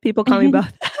 Okay. People call me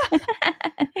both.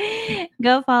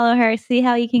 Go follow her. See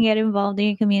how you can get involved in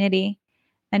your community.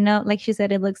 I know, like she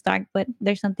said, it looks dark, but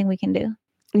there's something we can do.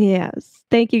 Yes.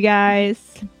 Thank you,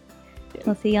 guys.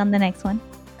 We'll see you on the next one.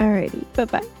 Alrighty.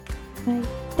 Bye-bye. Bye.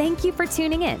 Thank you for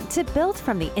tuning in to Build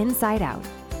from the Inside Out.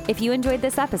 If you enjoyed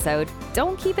this episode,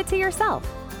 don't keep it to yourself.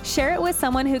 Share it with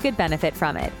someone who could benefit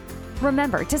from it.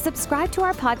 Remember to subscribe to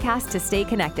our podcast to stay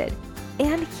connected.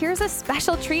 And here's a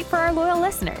special treat for our loyal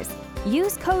listeners.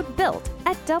 Use code BUILT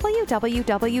at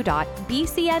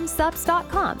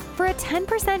www.bcnsubs.com for a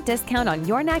 10% discount on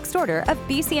your next order of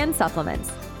BCN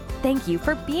supplements. Thank you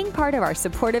for being part of our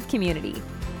supportive community.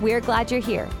 We're glad you're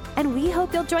here, and we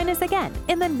hope you'll join us again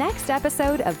in the next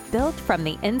episode of Built from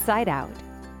the Inside Out.